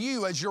much of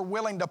you as you're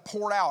willing to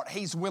pour out,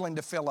 he's willing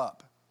to fill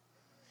up.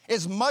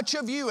 As much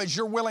of you as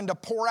you're willing to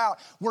pour out,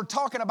 we're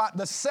talking about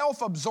the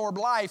self-absorbed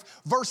life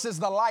versus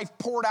the life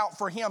poured out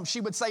for him.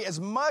 She would say,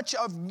 as much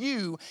of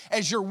you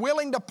as you're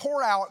willing to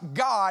pour out,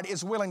 God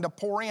is willing to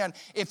pour in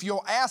if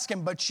you'll ask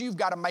him, but you've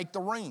got to make the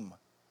room.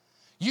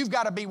 You've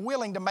got to be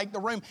willing to make the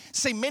room.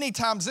 See, many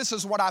times this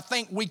is what I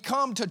think. We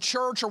come to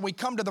church or we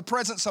come to the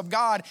presence of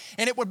God,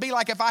 and it would be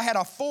like if I had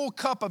a full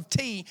cup of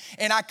tea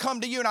and I come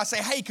to you and I say,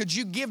 hey, could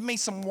you give me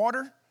some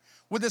water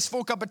with this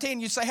full cup of tea?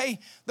 And you say, hey,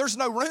 there's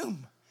no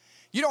room.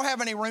 You don't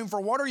have any room for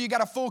water. You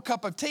got a full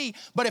cup of tea.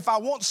 But if I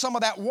want some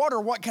of that water,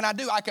 what can I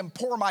do? I can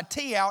pour my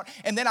tea out,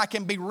 and then I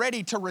can be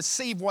ready to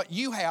receive what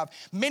you have.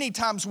 Many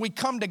times we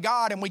come to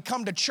God and we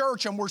come to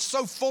church, and we're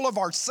so full of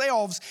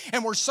ourselves,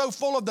 and we're so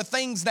full of the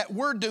things that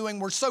we're doing.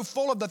 We're so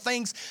full of the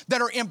things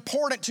that are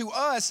important to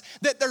us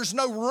that there's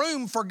no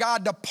room for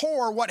God to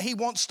pour what he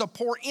wants to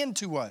pour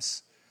into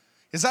us.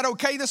 Is that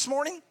okay this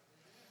morning?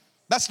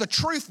 That's the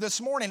truth this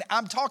morning.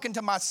 I'm talking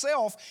to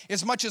myself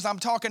as much as I'm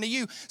talking to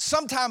you.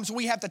 Sometimes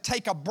we have to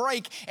take a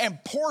break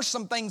and pour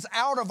some things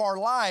out of our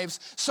lives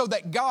so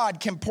that God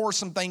can pour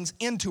some things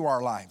into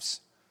our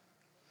lives.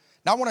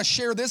 Now, I want to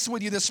share this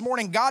with you this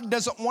morning. God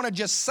doesn't want to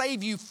just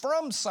save you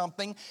from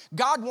something.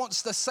 God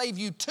wants to save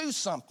you to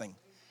something.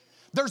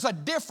 There's a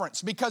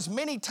difference, because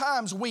many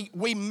times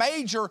we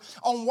major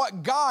on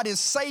what God is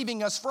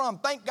saving us from.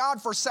 Thank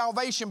God for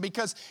salvation,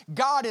 because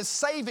God is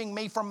saving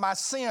me from my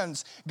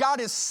sins.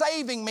 God is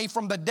saving me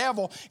from the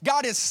devil.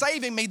 God is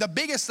saving me. The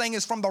biggest thing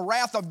is from the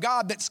wrath of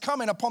God that's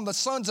coming upon the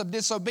sons of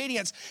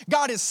disobedience.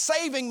 God is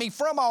saving me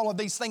from all of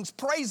these things.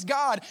 Praise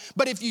God.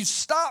 But if you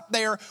stop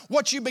there,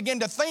 what you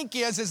begin to think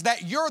is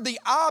that you're the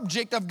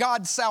object of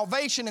God's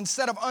salvation,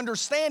 instead of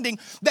understanding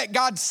that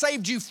God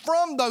saved you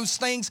from those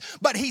things,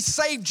 but he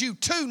saved you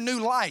to new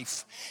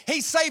life.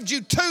 He saved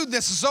you to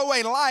this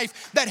Zoe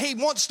life that he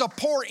wants to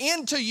pour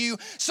into you,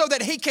 so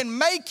that he can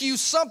make you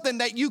something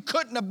that you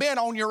couldn't have been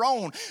on your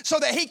own, so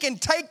that he can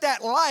take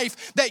that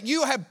life that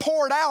you have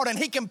poured out and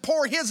he can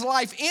pour his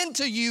life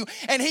into you,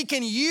 and he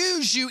can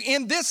use you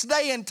in this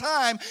day and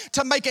time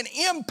to make an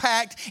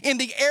impact in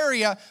the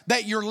area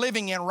that you're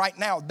living in right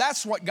now.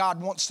 That's what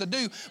God wants to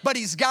do, but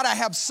he's got to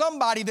have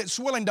somebody that's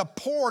willing to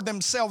pour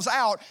themselves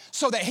out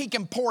so that he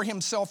can pour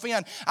himself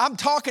in. I'm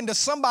talking to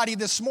somebody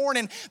this morning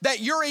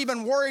that you're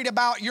even worried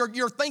about,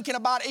 you're thinking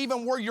about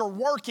even where you're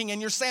working, and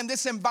you're saying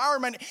this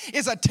environment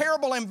is a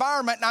terrible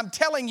environment. And I'm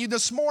telling you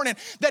this morning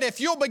that if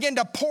you'll begin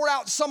to pour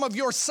out some of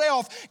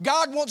yourself,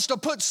 God wants to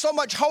put so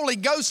much Holy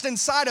Ghost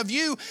inside of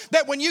you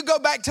that when you go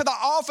back to the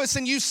office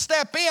and you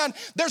step in,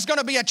 there's going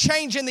to be a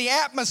change in the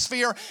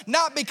atmosphere,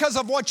 not because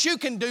of what you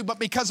can do, but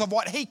because of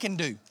what he can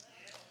do.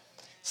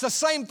 It's the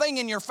same thing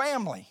in your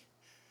family.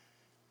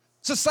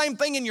 It's the same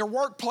thing in your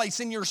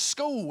workplace, in your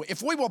school.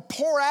 If we will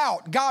pour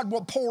out, God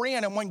will pour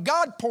in. And when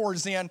God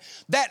pours in,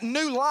 that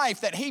new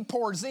life that he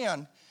pours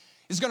in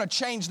is going to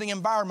change the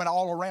environment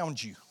all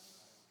around you.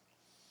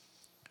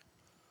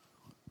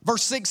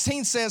 Verse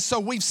 16 says,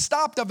 so we've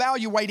stopped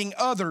evaluating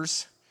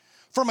others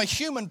from a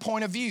human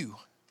point of view.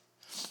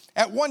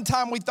 At one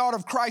time, we thought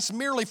of Christ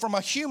merely from a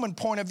human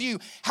point of view.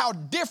 How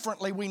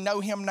differently we know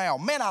him now.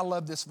 Man, I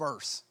love this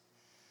verse.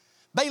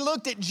 They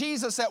looked at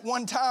Jesus at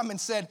one time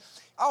and said,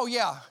 oh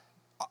yeah,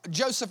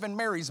 Joseph and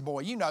Mary's boy,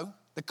 you know,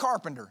 the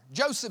carpenter,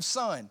 Joseph's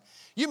son.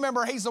 You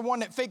remember he's the one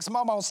that fixed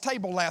Mama's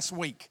table last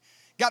week.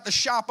 Got the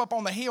shop up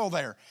on the hill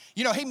there.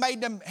 You know, he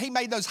made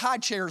those high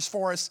chairs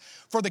for us,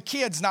 for the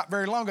kids not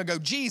very long ago.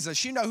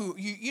 Jesus, you know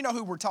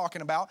who we're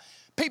talking about.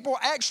 People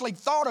actually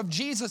thought of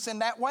Jesus in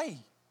that way.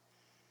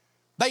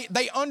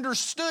 They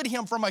understood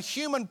him from a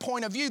human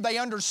point of view. They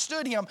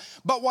understood him.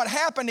 But what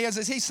happened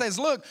is he says,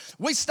 look,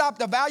 we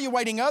stopped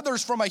evaluating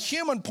others from a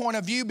human point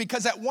of view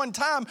because at one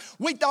time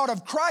we thought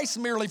of Christ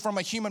merely from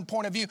a human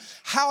point of view.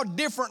 How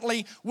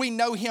differently we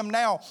know him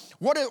now.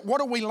 What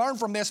do we learn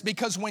from this?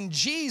 Because when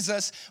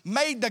Jesus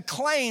made the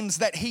claims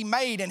that he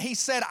made and he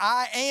said,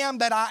 I am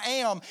that I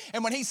am.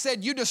 And when he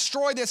said, you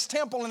destroy this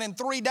temple and in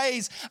 3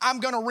 days I'm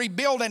going to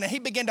rebuild it. And he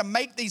began to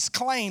make these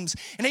claims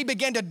and he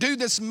began to do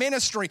this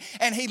ministry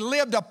and he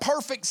lived a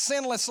perfect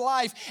sinless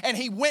life and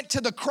he went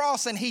to the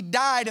cross and he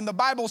died, and the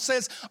Bible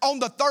says on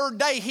the third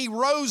day he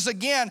rose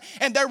again,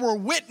 and there were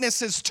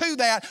witnesses to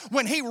that.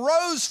 When he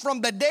rose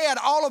from the dead,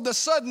 all of a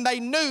sudden they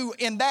knew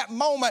in that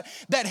moment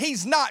that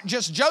he's not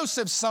just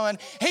Joseph's son,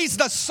 he's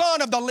the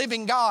Son of the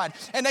living God.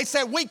 And they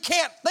said, we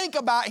can't think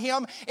about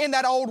him in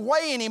that old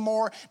way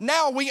anymore.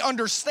 Now we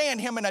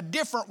understand him in a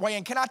different way.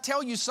 And can I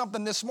tell you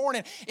something this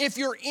morning? If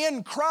you're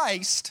in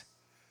Christ,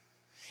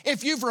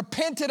 if you've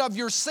repented of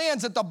your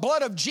sins, that the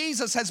blood of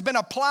Jesus has been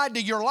applied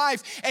to your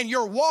life and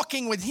you're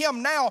walking with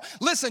him now,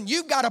 listen,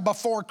 you've got a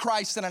before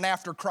Christ and an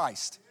after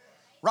Christ,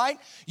 right?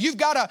 You've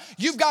got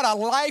a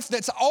life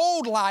that's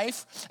old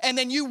life, and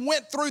then you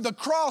went through the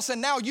cross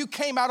and now you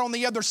came out on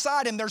the other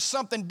side and there's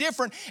something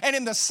different. And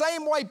in the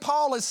same way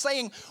Paul is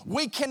saying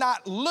we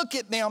cannot look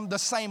at them the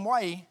same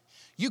way,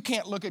 you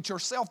can't look at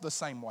yourself the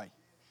same way.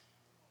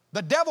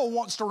 The devil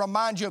wants to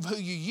remind you of who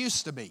you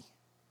used to be.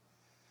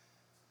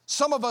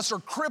 Some of us are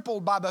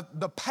crippled by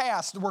the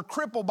past. We're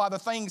crippled by the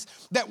things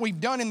that we've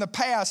done in the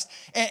past,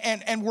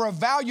 and we're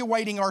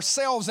evaluating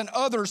ourselves and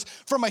others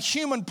from a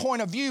human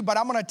point of view. But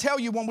I'm going to tell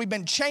you, when we've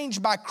been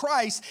changed by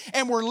Christ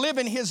and we're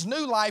living his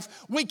new life,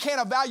 we can't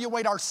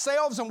evaluate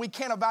ourselves and we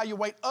can't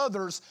evaluate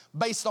others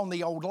based on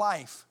the old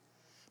life.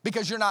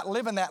 Because you're not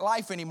living that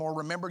life anymore.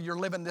 Remember, you're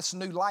living this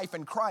new life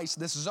in Christ,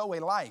 this Zoe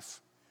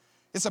life.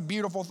 It's a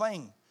beautiful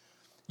thing.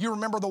 You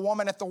remember the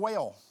woman at the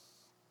well.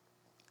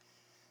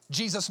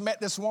 Jesus met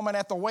this woman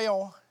at the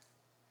well,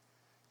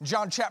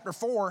 John chapter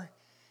 4,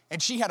 and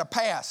she had a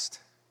past.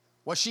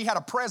 Well, she had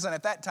a present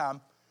at that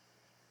time.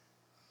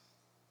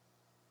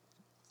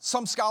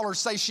 Some scholars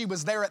say she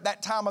was there at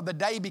that time of the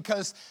day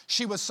because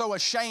she was so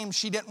ashamed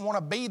she didn't want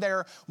to be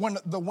there when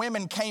the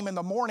women came in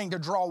the morning to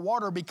draw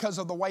water because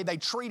of the way they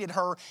treated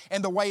her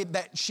and the way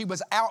that she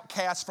was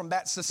outcast from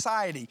that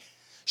society.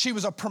 She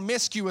was a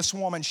promiscuous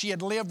woman. She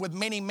had lived with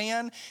many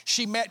men.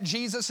 She met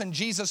Jesus, and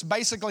Jesus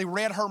basically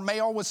read her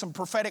mail with some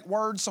prophetic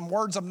words, some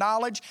words of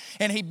knowledge,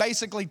 and he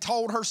basically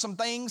told her some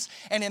things.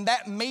 And in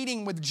that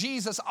meeting with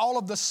Jesus, all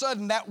of a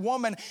sudden, that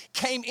woman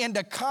came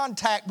into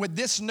contact with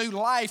this new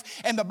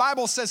life. And the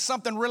Bible says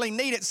something really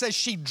neat. It says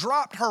she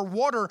dropped her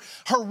water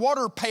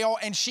pail,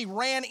 and she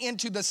ran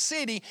into the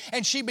city,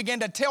 and she began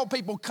to tell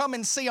people, come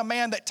and see a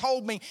man that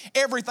told me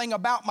everything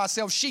about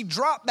myself. She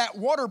dropped that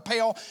water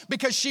pail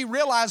because she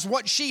realized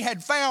what she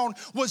had found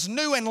was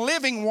new and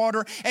living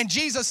water. And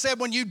Jesus said,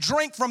 when you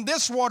drink from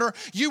this water,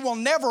 you will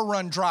never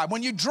run dry.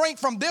 When you drink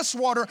from this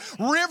water,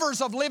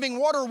 rivers of living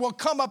water will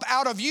come up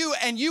out of you,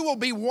 and you will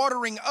be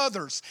watering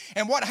others.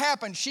 And what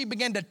happened? She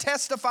began to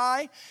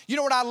testify. You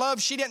know what I love?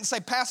 She didn't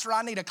say, Pastor,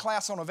 I need a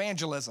class on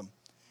evangelism.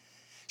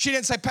 She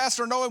didn't say,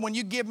 Pastor Noah, when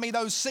you give me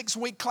those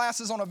 6-week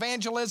classes on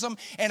evangelism,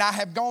 and I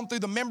have gone through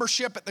the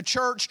membership at the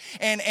church,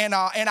 and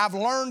I've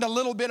learned a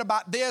little bit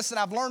about this, and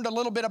I've learned a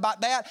little bit about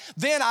that,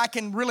 then I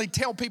can really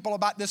tell people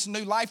about this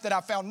new life that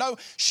I found. No,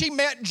 she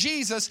met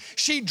Jesus.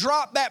 She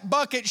dropped that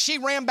bucket. She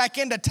ran back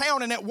into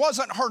town, and it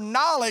wasn't her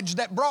knowledge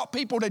that brought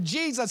people to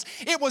Jesus.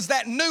 It was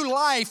that new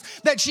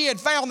life that she had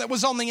found that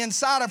was on the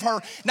inside of her.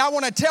 Now, I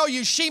want to tell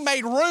you, she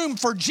made room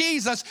for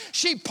Jesus.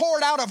 She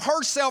poured out of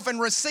herself and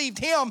received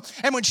him,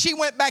 and when she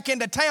went back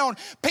into town,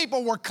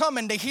 people were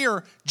coming to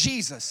hear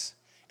Jesus,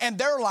 and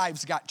their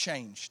lives got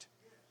changed.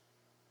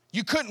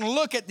 You couldn't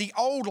look at the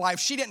old life.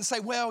 She didn't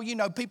say, well, you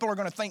know, people are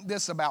going to think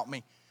this about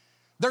me.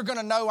 They're going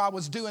to know I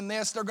was doing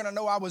this. They're going to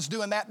know I was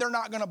doing that. They're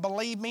not going to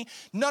believe me.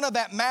 None of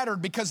that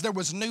mattered because there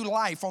was new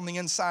life on the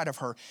inside of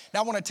her. Now,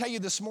 I want to tell you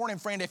this morning,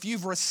 friend, if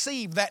you've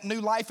received that new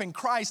life in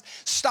Christ,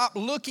 stop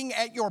looking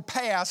at your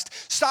past.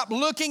 Stop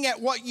looking at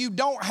what you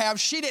don't have.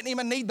 She didn't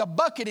even need the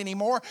bucket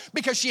anymore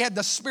because she had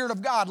the Spirit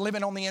of God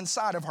living on the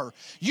inside of her.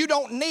 You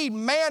don't need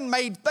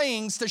man-made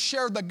things to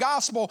share the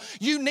gospel.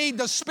 You need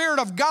the Spirit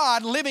of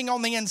God living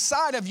on the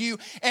inside of you.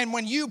 And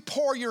when you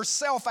pour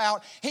yourself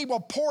out, he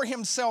will pour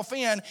himself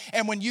in.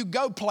 And when you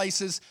go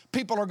places,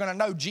 people are going to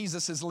know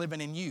Jesus is living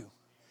in you.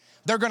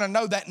 They're going to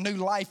know that new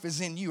life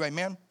is in you.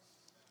 Amen?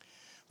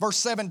 Verse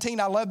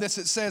 17, I love this.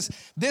 It says,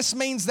 this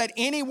means that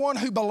anyone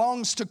who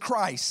belongs to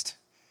Christ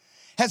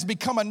has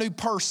become a new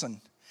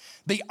person.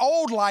 The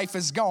old life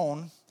is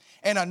gone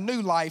and a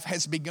new life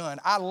has begun.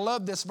 I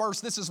love this verse.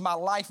 This is my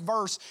life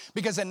verse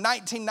because in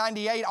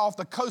 1998 off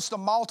the coast of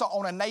Malta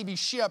on a Navy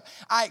ship,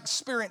 I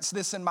experienced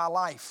this in my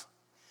life.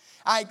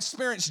 I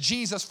experienced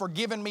Jesus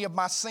forgiving me of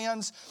my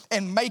sins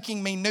and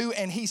making me new,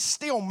 and He's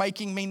still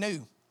making me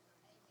new.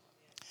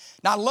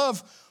 Now I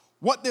love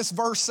what this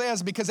verse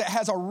says because it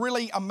has a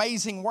really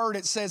amazing word.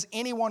 It says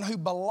anyone who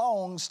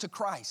belongs to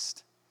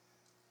Christ.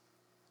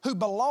 Who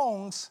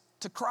belongs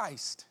to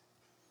Christ.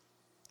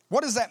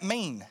 What does that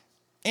mean?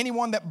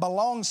 Anyone that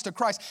belongs to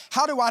Christ.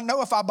 How do I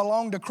know if I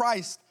belong to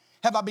Christ?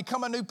 Have I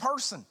become a new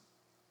person?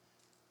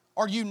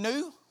 Are you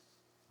new?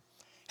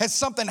 Has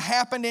something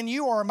happened in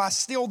you, or am I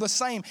still the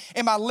same?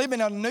 Am I living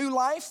a new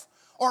life,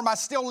 or am I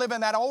still living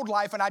that old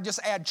life and I just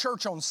add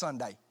church on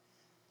Sunday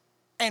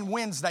and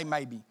Wednesday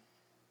maybe?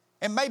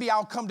 And maybe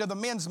I'll come to the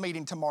men's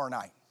meeting tomorrow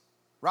night,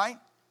 right?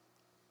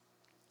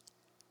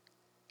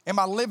 Am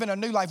I living a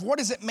new life? What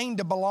does it mean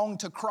to belong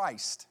to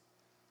Christ?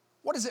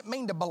 What does it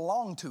mean to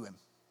belong to Him?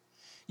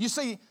 You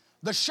see,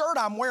 the shirt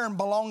I'm wearing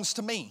belongs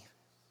to me.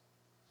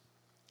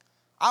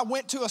 I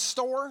went to a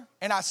store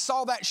and I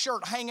saw that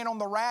shirt hanging on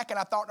the rack and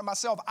I thought to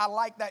myself, I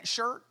like that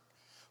shirt.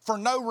 For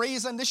no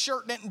reason. This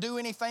shirt didn't do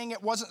anything.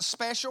 It wasn't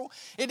special.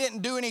 It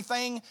didn't do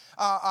anything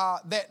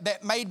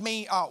that made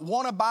me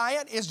want to buy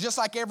it. It's just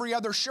like every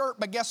other shirt.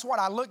 But guess what?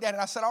 I looked at it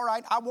and I said, all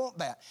right, I want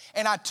that.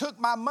 And I took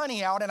my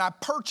money out and I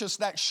purchased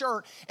that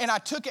shirt and I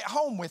took it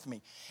home with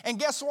me. And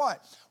guess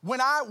what?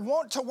 When I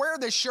want to wear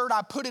this shirt,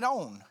 I put it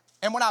on.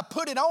 And when I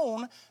put it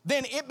on,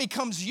 then it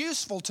becomes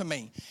useful to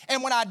me.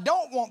 And when I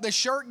don't want this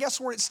shirt, guess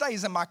where it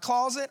stays? In my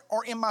closet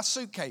or in my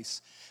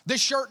suitcase.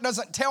 This shirt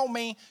doesn't tell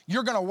me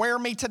you're going to wear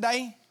me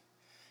today.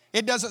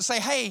 It doesn't say,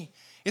 hey,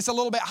 it's a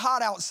little bit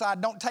hot outside.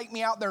 Don't take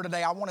me out there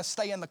today. I want to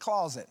stay in the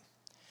closet.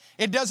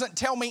 It doesn't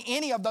tell me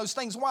any of those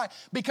things. Why?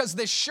 Because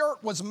this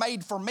shirt was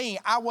made for me.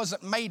 I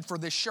wasn't made for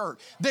this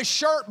shirt. This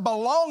shirt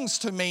belongs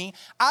to me.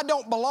 I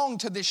don't belong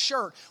to this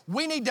shirt.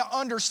 We need to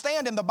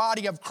understand in the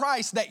body of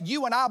Christ that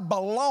you and I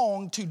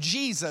belong to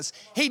Jesus.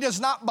 He does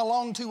not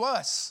belong to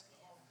us.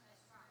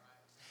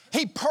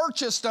 He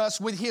purchased us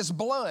with His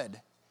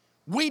blood.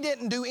 We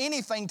didn't do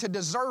anything to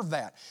deserve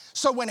that.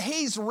 So when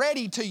He's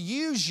ready to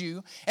use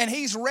you and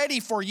He's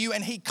ready for you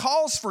and He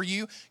calls for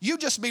you, you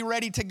just be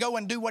ready to go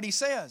and do what He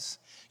says.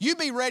 You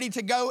be ready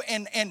to go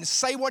and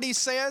say what He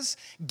says,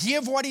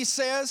 give what He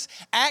says,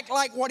 act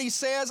like what He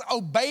says,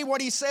 obey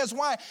what He says.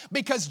 Why?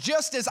 Because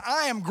just as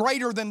I am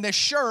greater than this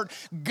shirt,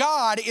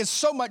 God is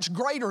so much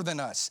greater than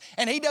us.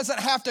 And He doesn't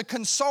have to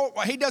consult,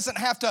 He doesn't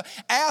have to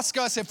ask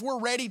us if we're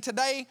ready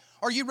today.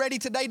 Are you ready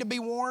today to be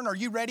worn? Are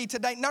you ready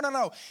today?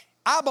 No.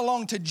 I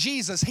belong to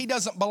Jesus. He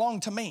doesn't belong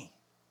to me.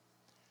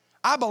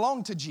 I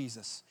belong to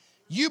Jesus.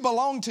 You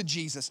belong to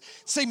Jesus.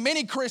 See,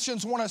 many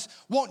Christians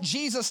want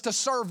Jesus to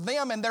serve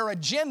them and their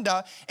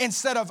agenda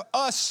instead of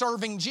us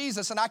serving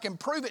Jesus. And I can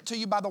prove it to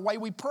you by the way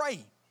we pray.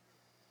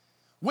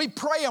 We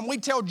pray and we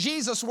tell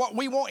Jesus what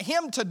we want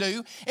Him to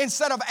do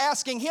instead of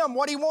asking Him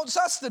what He wants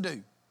us to do.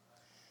 Have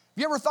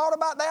you ever thought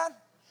about that?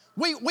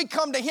 We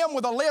come to Him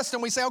with a list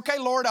and we say, okay,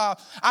 Lord,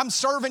 I'm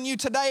serving You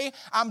today.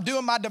 I'm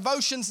doing my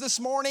devotions this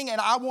morning and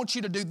I want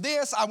You to do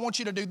this. I want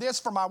You to do this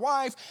for my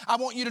wife. I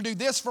want You to do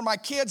this for my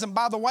kids. And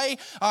by the way,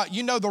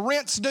 you know the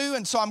rent's due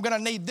and so I'm going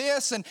to need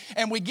this.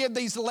 And we give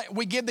these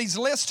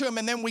lists to Him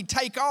and then we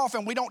take off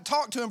and we don't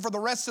talk to Him for the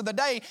rest of the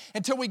day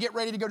until we get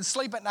ready to go to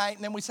sleep at night.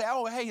 And then we say,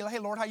 oh, hey,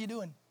 Lord, how you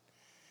doing?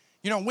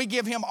 You know, we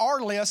give Him our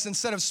list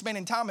instead of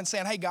spending time and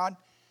saying, hey, God,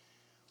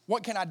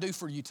 what can I do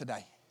for You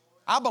today?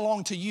 I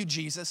belong to You,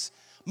 Jesus.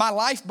 My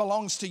life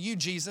belongs to You,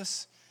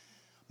 Jesus.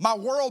 My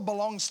world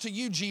belongs to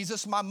You,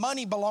 Jesus. My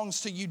money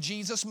belongs to You,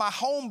 Jesus. My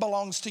home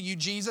belongs to You,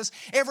 Jesus.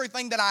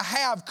 Everything that I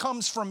have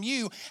comes from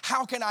You.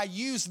 How can I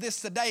use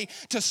this today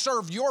to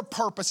serve Your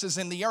purposes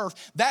in the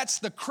earth? That's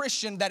the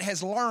Christian that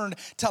has learned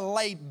to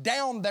lay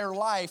down their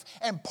life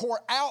and pour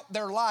out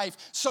their life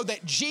so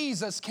that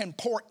Jesus can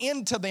pour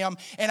into them.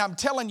 And I'm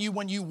telling you,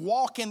 when you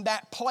walk in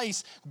that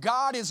place,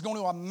 God is going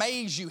to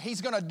amaze you. He's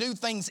going to do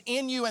things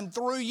in you and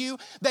through you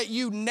that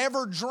you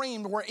never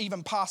dreamed were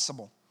even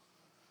possible.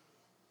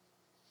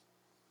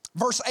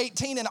 Verse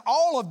 18, and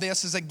all of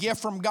this is a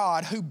gift from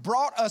God who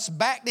brought us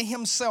back to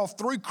Himself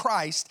through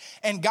Christ,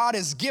 and God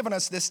has given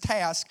us this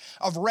task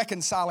of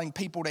reconciling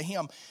people to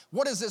Him.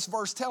 What is this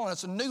verse telling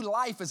us? A new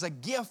life is a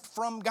gift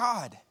from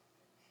God.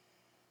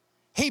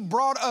 He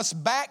brought us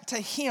back to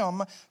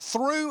Him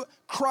through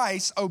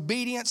Christ's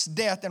obedience,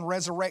 death, and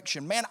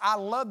resurrection. Man, I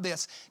love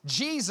this.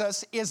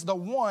 Jesus is the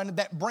one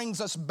that brings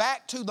us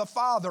back to the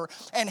Father,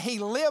 and He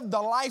lived the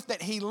life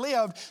that He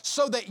lived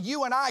so that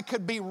you and I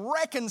could be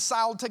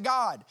reconciled to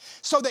God,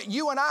 so that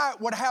you and I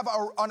would have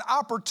an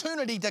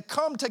opportunity to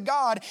come to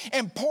God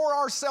and pour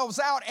ourselves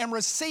out and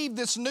receive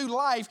this new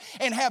life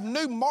and have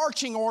new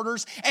marching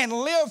orders and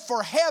live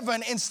for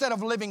heaven instead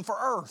of living for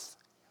earth.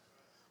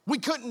 We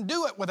couldn't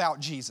do it without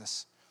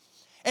Jesus.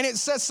 And it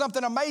says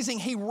something amazing.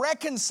 He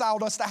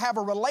reconciled us to have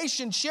a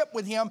relationship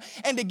with him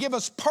and to give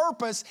us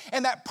purpose.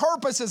 And that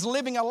purpose is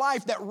living a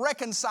life that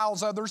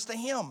reconciles others to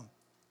him.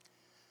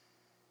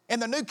 In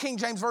the New King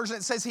James Version,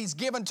 it says he's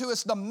given to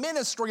us the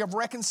ministry of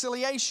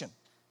reconciliation.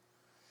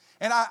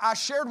 And I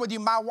shared with you,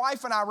 my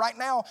wife and I right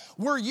now,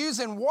 we're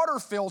using water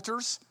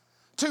filters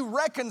to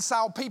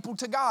reconcile people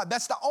to God.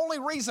 That's the only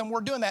reason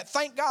we're doing that.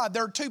 Thank God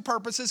there are two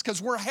purposes,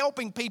 because we're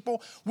helping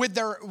people with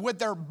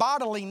their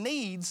bodily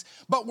needs,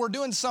 but we're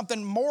doing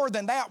something more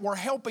than that. We're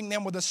helping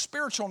them with a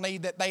spiritual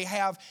need that they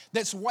have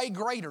that's way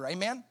greater.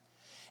 Amen?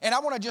 And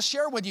I want to just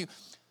share with you,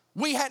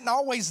 we hadn't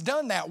always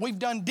done that. We've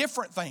done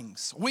different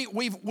things.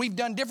 We've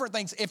done different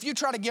things. If you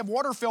try to give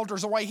water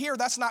filters away here,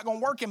 that's not going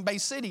to work in Bay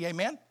City.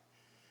 Amen?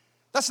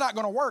 That's not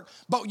going to work.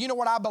 But you know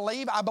what I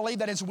believe? I believe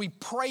that as we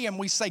pray and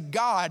we say,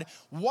 God,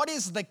 what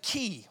is the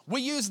key?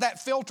 We use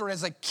that filter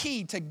as a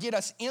key to get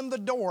us in the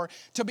door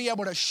to be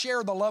able to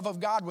share the love of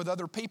God with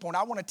other people. And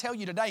I want to tell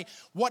you today,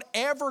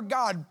 whatever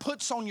God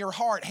puts on your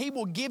heart, he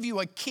will give you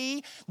a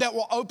key that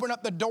will open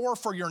up the door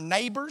for your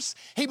neighbors.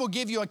 He will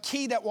give you a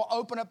key that will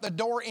open up the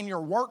door in your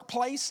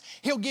workplace.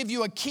 He'll give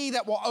you a key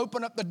that will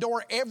open up the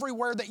door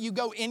everywhere that you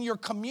go in your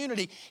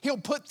community. He'll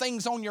put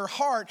things on your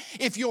heart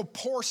if you'll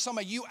pour some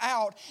of you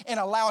out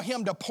and allow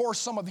him to pour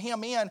some of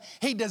him in.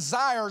 He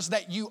desires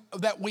that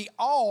we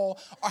all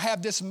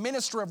have this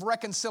ministry of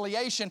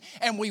reconciliation,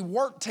 and we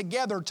work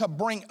together to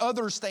bring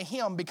others to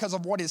him because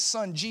of what his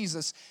son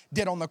Jesus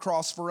did on the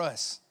cross for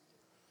us.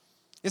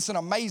 It's an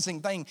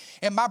amazing thing.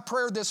 And my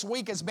prayer this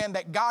week has been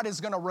that God is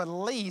going to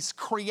release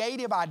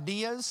creative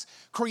ideas,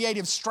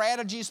 creative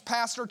strategies,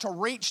 Pastor, to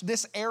reach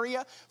this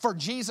area for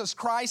Jesus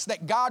Christ,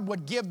 that God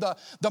would give the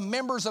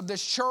members of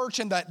this church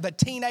and the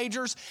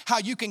teenagers how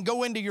you can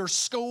go into your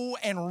school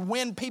and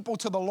win people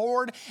to the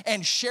Lord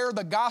and share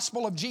the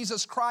gospel of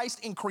Jesus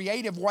Christ in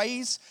creative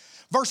ways.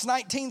 Verse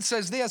 19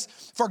 says this,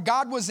 for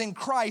God was in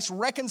Christ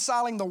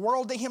reconciling the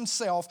world to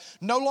himself,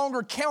 no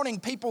longer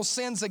counting people's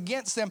sins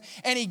against them,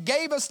 and he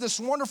gave us this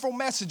wonderful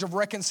message of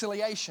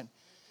reconciliation.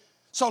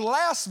 So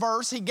last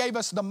verse, he gave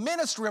us the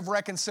ministry of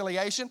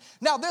reconciliation.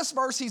 Now this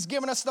verse, he's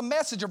given us the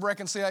message of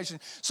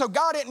reconciliation. So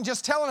God isn't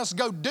just telling us,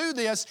 go do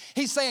this.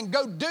 He's saying,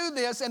 go do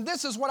this, and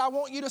this is what I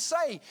want you to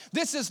say.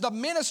 This is the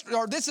ministry,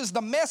 or this is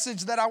the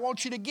message that I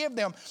want you to give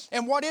them.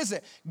 And what is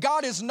it?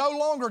 God is no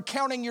longer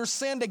counting your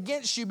sin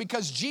against you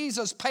because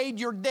Jesus paid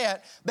your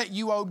debt that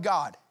you owed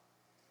God.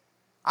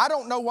 I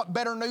don't know what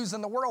better news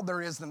in the world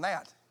there is than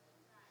that.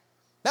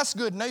 That's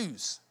good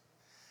news.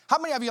 How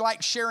many of you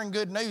like sharing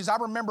good news? I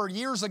remember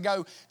years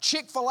ago,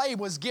 Chick-fil-A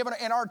was given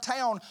in our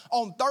town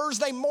on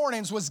Thursday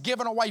mornings, was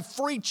giving away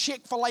free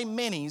Chick-fil-A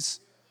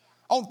minis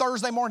on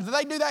Thursday mornings. Do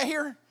they do that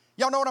here?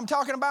 Y'all know what I'm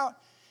talking about?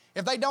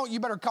 If they don't,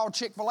 you better call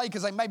Chick-fil-A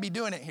because they may be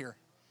doing it here.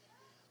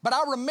 But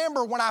I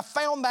remember when I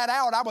found that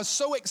out, I was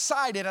so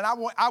excited, and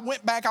I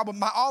went back.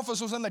 My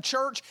office was in the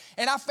church,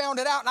 and I found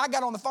it out, and I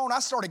got on the phone. I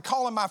started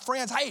calling my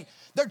friends. Hey,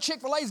 their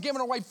Chick-fil-A's giving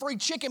away free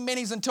chicken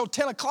minis until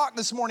 10 o'clock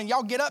this morning.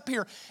 Y'all get up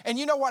here. And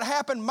you know what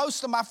happened?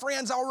 Most of my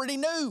friends already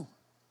knew.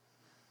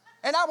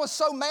 And I was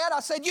so mad. I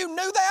said, you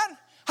knew that?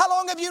 How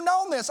long have you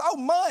known this? Oh,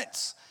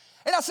 months.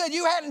 And I said,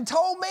 you hadn't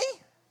told me?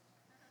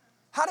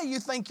 How do you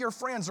think your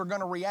friends are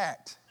going to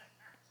react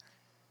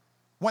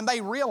when they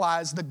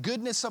realize the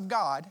goodness of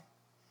God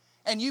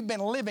and you've been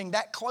living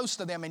that close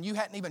to them and you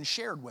hadn't even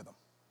shared with them?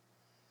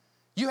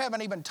 You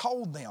haven't even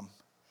told them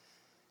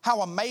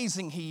how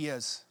amazing he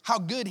is, how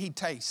good he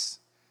tastes.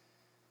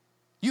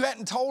 You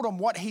hadn't told them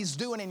what he's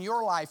doing in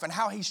your life and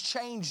how he's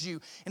changed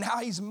you and how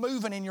he's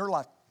moving in your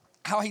life,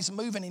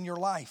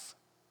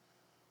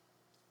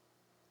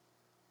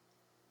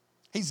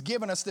 He's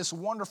given us this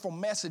wonderful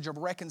message of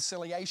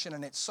reconciliation,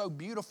 and it's so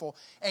beautiful,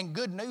 and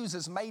good news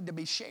is made to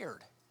be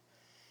shared.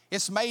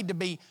 It's made to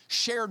be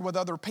shared with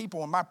other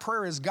people. And my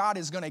prayer is God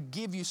is going to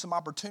give you some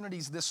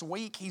opportunities this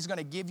week. He's going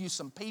to give you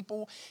some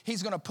people.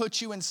 He's going to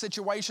put you in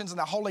situations, and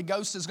the Holy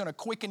Ghost is going to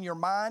quicken your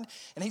mind,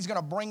 and he's going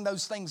to bring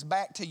those things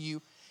back to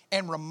you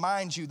and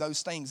remind you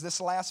those things.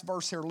 This last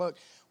verse here, look,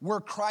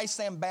 we're Christ's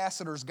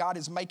ambassadors. God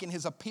is making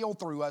his appeal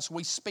through us.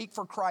 We speak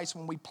for Christ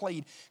when we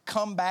plead,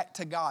 come back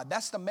to God.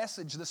 That's the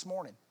message this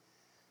morning.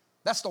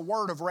 That's the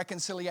word of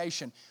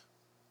reconciliation.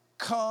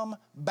 Come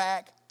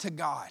back to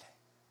God.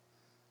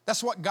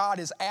 That's what God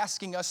is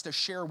asking us to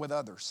share with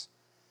others.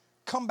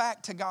 Come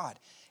back to God.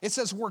 It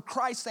says we're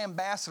Christ's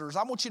ambassadors.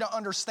 I want you to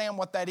understand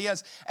what that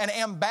is. An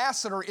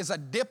ambassador is a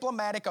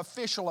diplomatic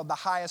official of the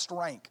highest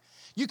rank.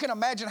 You can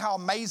imagine how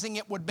amazing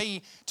it would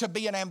be to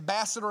be an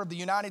ambassador of the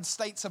United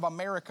States of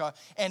America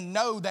and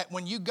know that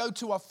when you go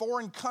to a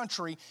foreign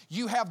country,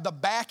 you have the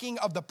backing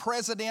of the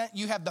president,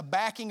 you have the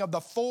backing of the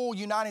full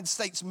United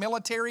States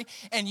military,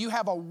 and you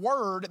have a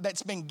word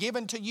that's been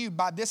given to you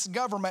by this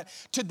government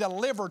to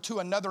deliver to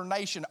another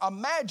nation.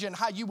 Imagine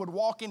how you would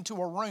walk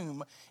into a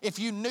room if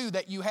you knew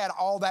that you had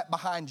all that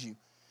behind you.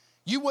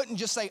 You wouldn't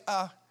just say,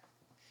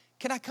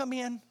 can I come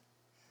in?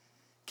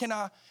 Can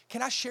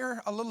I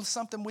share a little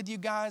something with you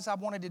guys? I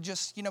wanted to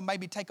just,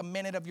 maybe take a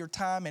minute of your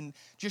time and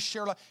just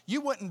share.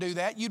 You wouldn't do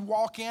that. You'd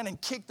walk in and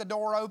kick the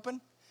door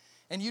open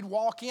And you'd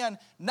walk in,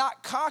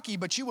 not cocky,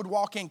 but you would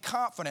walk in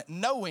confident,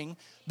 knowing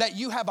that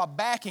you have a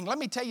backing. Let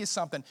me tell you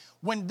something.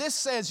 When this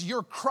says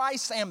you're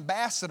Christ's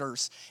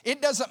ambassadors,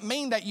 it doesn't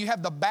mean that you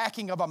have the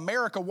backing of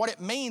America. What it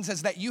means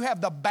is that you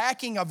have the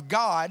backing of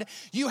God.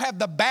 You have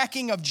the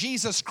backing of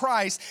Jesus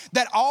Christ,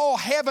 that all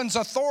heaven's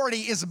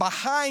authority is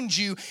behind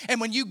you.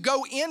 And when you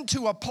go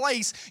into a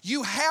place,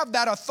 you have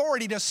that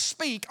authority to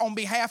speak on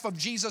behalf of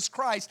Jesus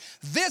Christ.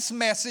 This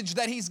message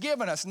that He's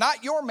given us,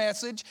 not your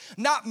message,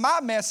 not my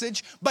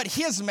message, but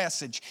His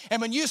message.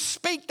 And when you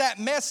speak that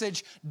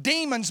message,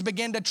 demons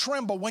begin to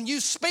tremble. When you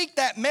speak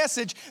that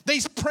message,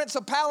 these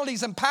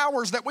principalities and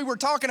powers that we were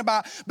talking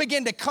about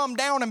begin to come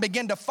down and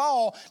begin to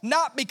fall,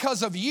 not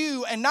because of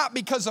you and not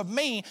because of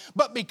me,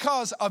 but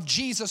because of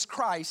Jesus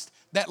Christ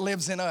that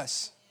lives in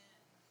us.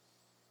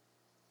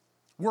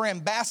 We're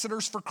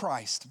ambassadors for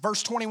Christ.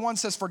 Verse 21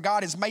 says, "For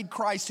God has made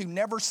Christ, who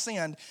never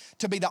sinned,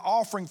 to be the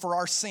offering for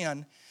our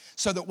sin,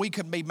 so that we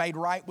could be made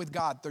right with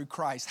God through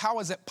Christ." How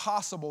is it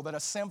possible that a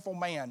sinful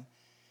man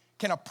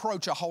can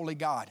approach a holy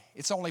God?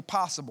 It's only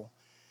possible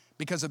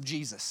because of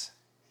Jesus,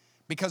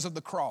 because of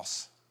the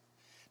cross.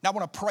 Now I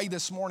want to pray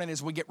this morning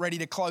as we get ready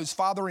to close.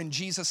 Father, in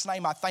Jesus'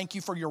 name, I thank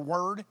you for your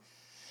word.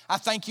 I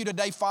thank you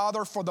today,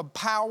 Father, for the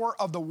power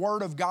of the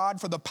word of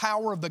God, for the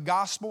power of the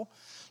gospel.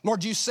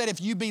 Lord, you said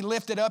if you be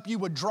lifted up, you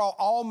would draw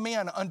all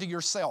men unto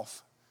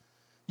yourself.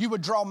 You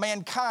would draw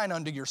mankind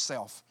unto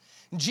yourself.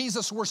 And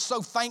Jesus, we're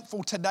so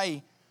thankful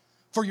today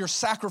for your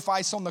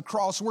sacrifice on the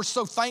cross. We're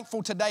so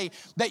thankful today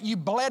that you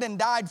bled and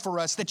died for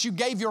us, that you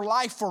gave your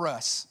life for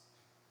us.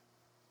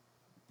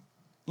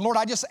 Lord,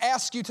 I just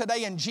ask you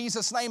today in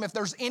Jesus' name, if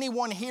there's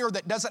anyone here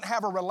that doesn't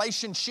have a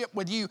relationship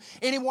with you,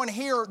 anyone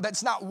here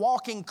that's not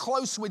walking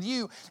close with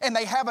you, and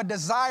they have a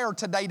desire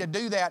today to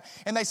do that,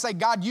 and they say,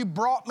 God, you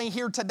brought me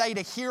here today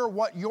to hear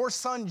what your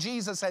son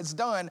Jesus has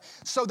done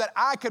so that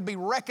I could be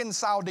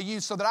reconciled to you,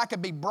 so that I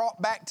could be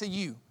brought back to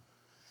you.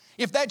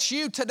 If that's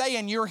you today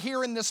and you're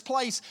here in this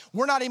place,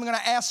 we're not even going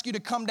to ask you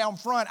to come down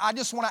front. I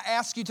just want to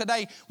ask you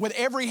today, with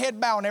every head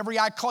bowed and every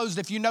eye closed,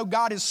 if you know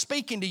God is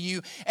speaking to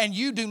you and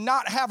you do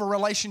not have a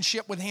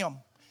relationship with Him,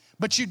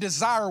 but you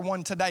desire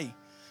one today.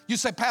 You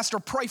say, Pastor,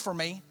 pray for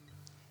me.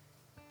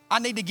 I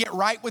need to get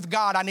right with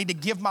God. I need to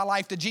give my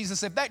life to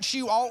Jesus. If that's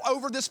you all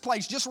over this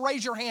place, just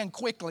raise your hand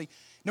quickly.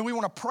 Now we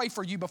want to pray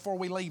for you before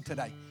we leave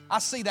today. I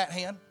see that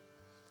hand.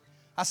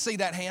 I see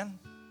that hand.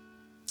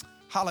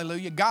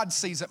 Hallelujah. God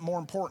sees it more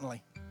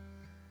importantly.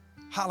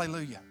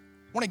 Hallelujah.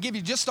 I want to give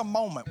you just a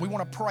moment. We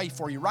want to pray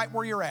for you right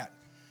where you're at.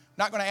 I'm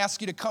not going to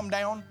ask you to come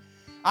down.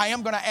 I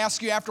am going to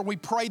ask you after we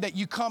pray that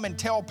you come and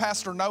tell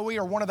Pastor Noe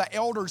or one of the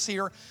elders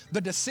here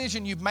the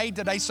decision you've made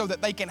today so that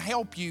they can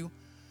help you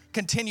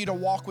continue to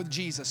walk with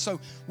Jesus. So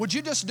would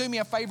you just do me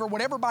a favor?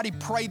 Would everybody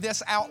pray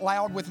this out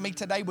loud with me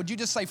today? Would you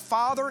just say,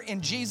 Father, in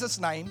Jesus'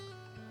 name,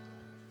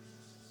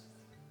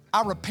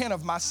 I repent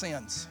of my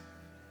sins.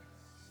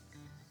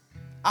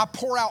 I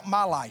pour out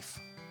my life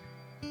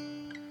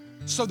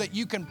so that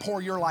you can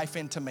pour your life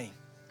into me.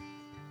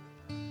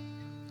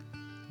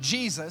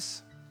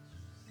 Jesus,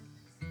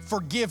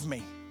 forgive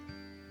me.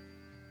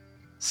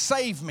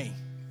 Save me.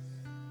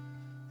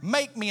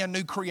 Make me a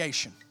new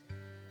creation.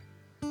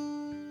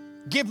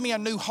 Give me a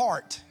new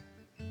heart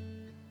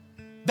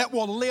that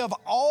will live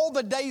all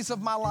the days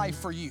of my life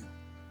for you.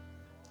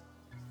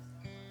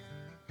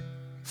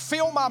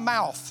 Fill my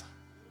mouth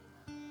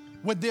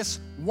with this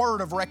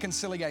word of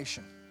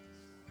reconciliation.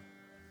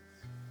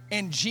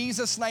 In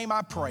Jesus' name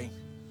I pray.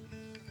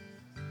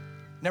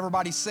 And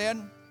everybody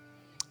said,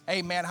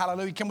 amen,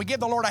 hallelujah. Can we give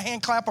the Lord a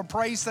hand clap of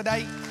praise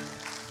today?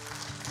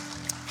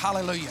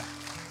 Hallelujah.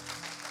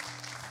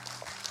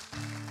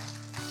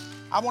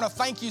 I want to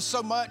thank you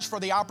so much for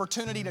the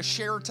opportunity to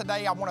share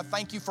today. I want to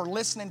thank you for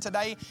listening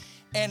today.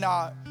 And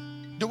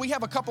do we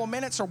have a couple of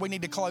minutes or we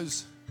need to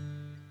close?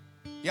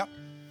 Yep.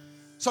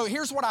 So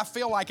here's what I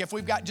feel like if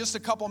we've got just a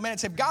couple of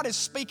minutes. If God is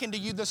speaking to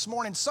you this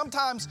morning,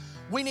 sometimes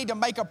we need to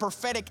make a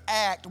prophetic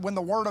act when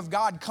the Word of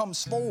God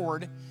comes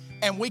forward,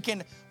 and we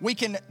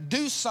can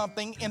do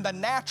something in the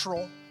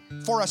natural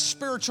for a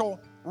spiritual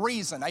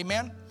reason.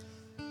 Amen?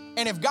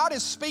 And if God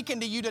is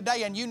speaking to you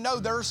today and you know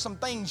there are some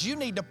things you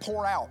need to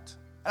pour out,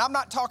 and I'm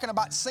not talking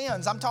about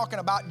sins. I'm talking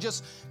about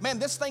just, man,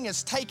 this thing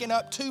is taking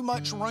up too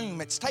much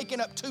room. It's taking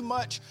up too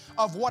much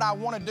of what I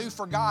want to do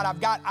for God.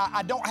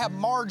 I don't have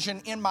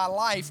margin in my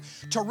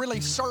life to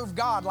really serve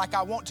God like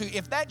I want to.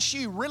 If that's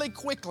you, really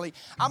quickly,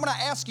 I'm going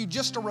to ask you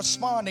just to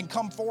respond and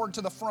come forward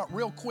to the front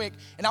real quick.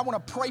 And I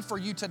want to pray for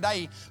you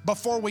today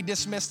before we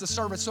dismiss the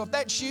service. So if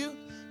that's you,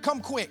 come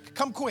quick.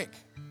 Come quick.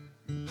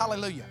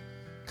 Hallelujah.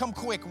 Come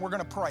quick and we're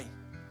going to pray.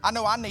 I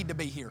know I need to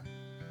be here.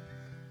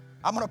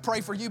 I'm going to pray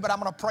for you, but I'm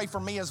going to pray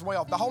for me as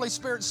well. If the Holy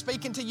Spirit's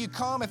speaking to you,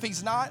 come. If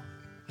He's not,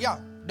 yeah,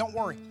 don't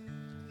worry.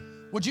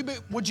 Would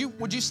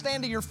you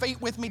stand to your feet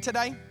with me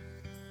today?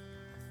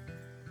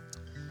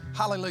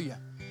 Hallelujah.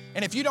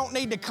 And if you don't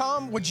need to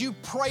come, would you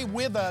pray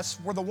with us?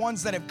 We're the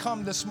ones that have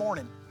come this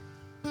morning.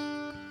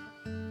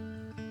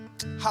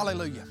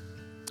 Hallelujah.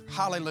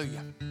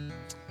 Hallelujah.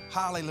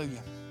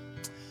 Hallelujah.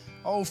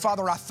 Oh,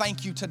 Father, I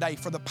thank you today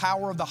for the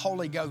power of the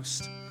Holy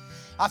Ghost.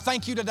 I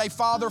thank you today,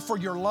 Father, for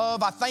your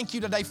love. I thank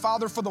you today,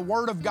 Father, for the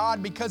Word of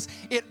God, because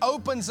it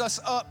opens us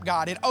up,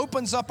 God. It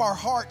opens up our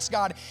hearts,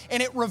 God,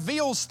 and it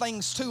reveals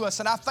things to us.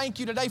 And I thank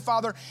you today,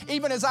 Father,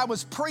 even as I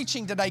was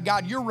preaching today,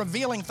 God, you're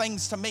revealing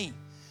things to me.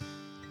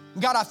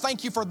 God, I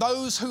thank you for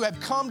those who have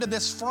come to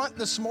this front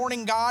this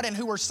morning, God, and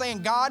who are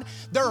saying, God,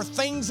 there are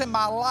things in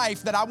my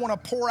life that I want to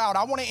pour out.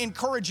 I want to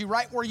encourage you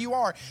right where you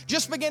are.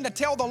 Just begin to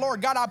tell the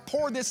Lord, God, I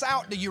pour this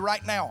out to you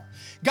right now.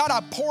 God,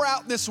 I pour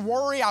out this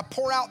worry. I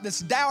pour out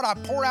this doubt. I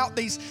pour out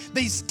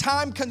these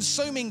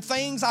time-consuming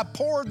things. I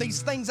pour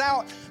these things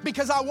out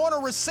because I want to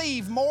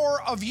receive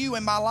more of you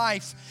in my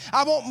life.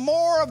 I want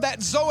more of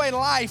that Zoe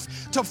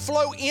life to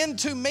flow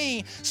into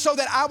me so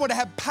that I would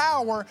have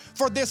power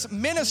for this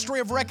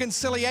ministry of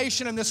reconciliation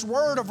and this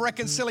word of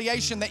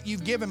reconciliation that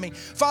you've given me.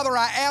 Father,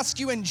 I ask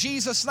you in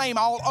Jesus' name,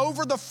 all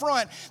over the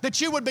front, that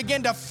you would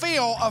begin to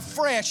feel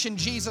afresh in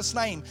Jesus'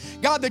 name.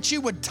 God, that you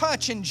would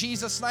touch in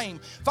Jesus' name.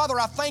 Father,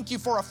 I thank you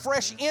for a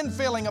fresh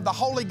infilling of the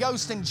Holy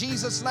Ghost in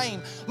Jesus'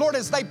 name. Lord,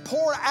 as they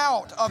pour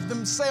out of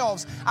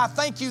themselves, I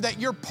thank you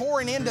that you're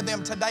pouring into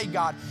them today,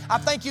 God. I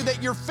thank you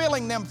that you're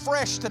filling them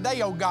fresh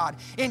today, oh God.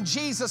 In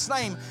Jesus'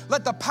 name,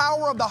 let the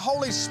power of the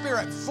Holy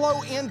Spirit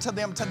flow into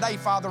them today,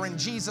 Father, in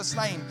Jesus'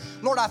 name.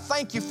 Lord, I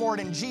thank you for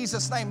it in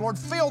Jesus' name. Lord,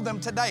 fill them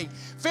today.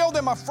 Fill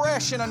them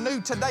afresh and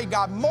anew today,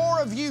 God.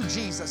 More of you,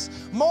 Jesus.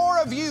 More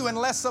of you and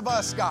less of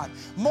us, God.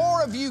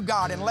 More of you,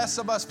 God, and less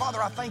of us. Father,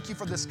 I thank you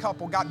for this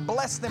couple. God,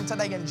 bless them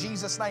today in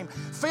Jesus' name.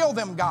 Fill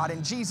them, God,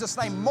 in Jesus'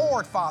 name.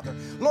 More, Father.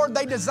 Lord,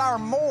 they desire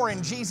more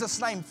in Jesus'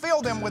 name.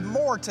 Fill them with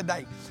more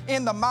today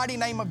in the mighty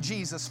name of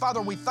Jesus.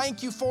 Father, we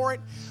thank you for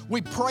it.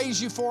 We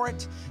praise you for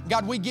it.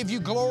 God, we give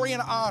you glory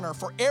and honor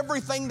for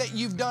everything that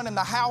you've done in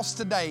the house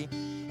today.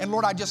 And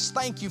Lord, I just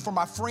thank you for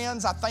my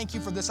friends. I thank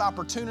you for this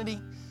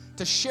opportunity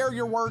to share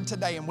your word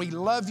today. And we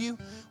love you.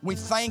 We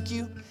thank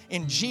you.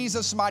 In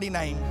Jesus' mighty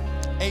name,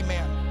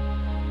 amen.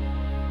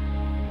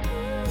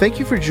 Thank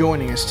you for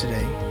joining us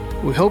today.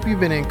 We hope you've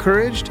been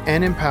encouraged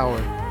and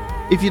empowered.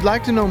 If you'd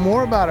like to know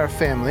more about our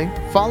family,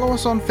 follow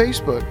us on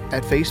Facebook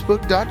at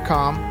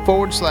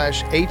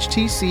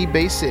facebook.com/HTC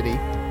Bay City,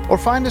 or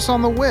find us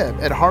on the web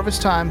at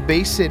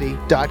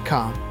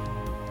harvesttimebaycity.com.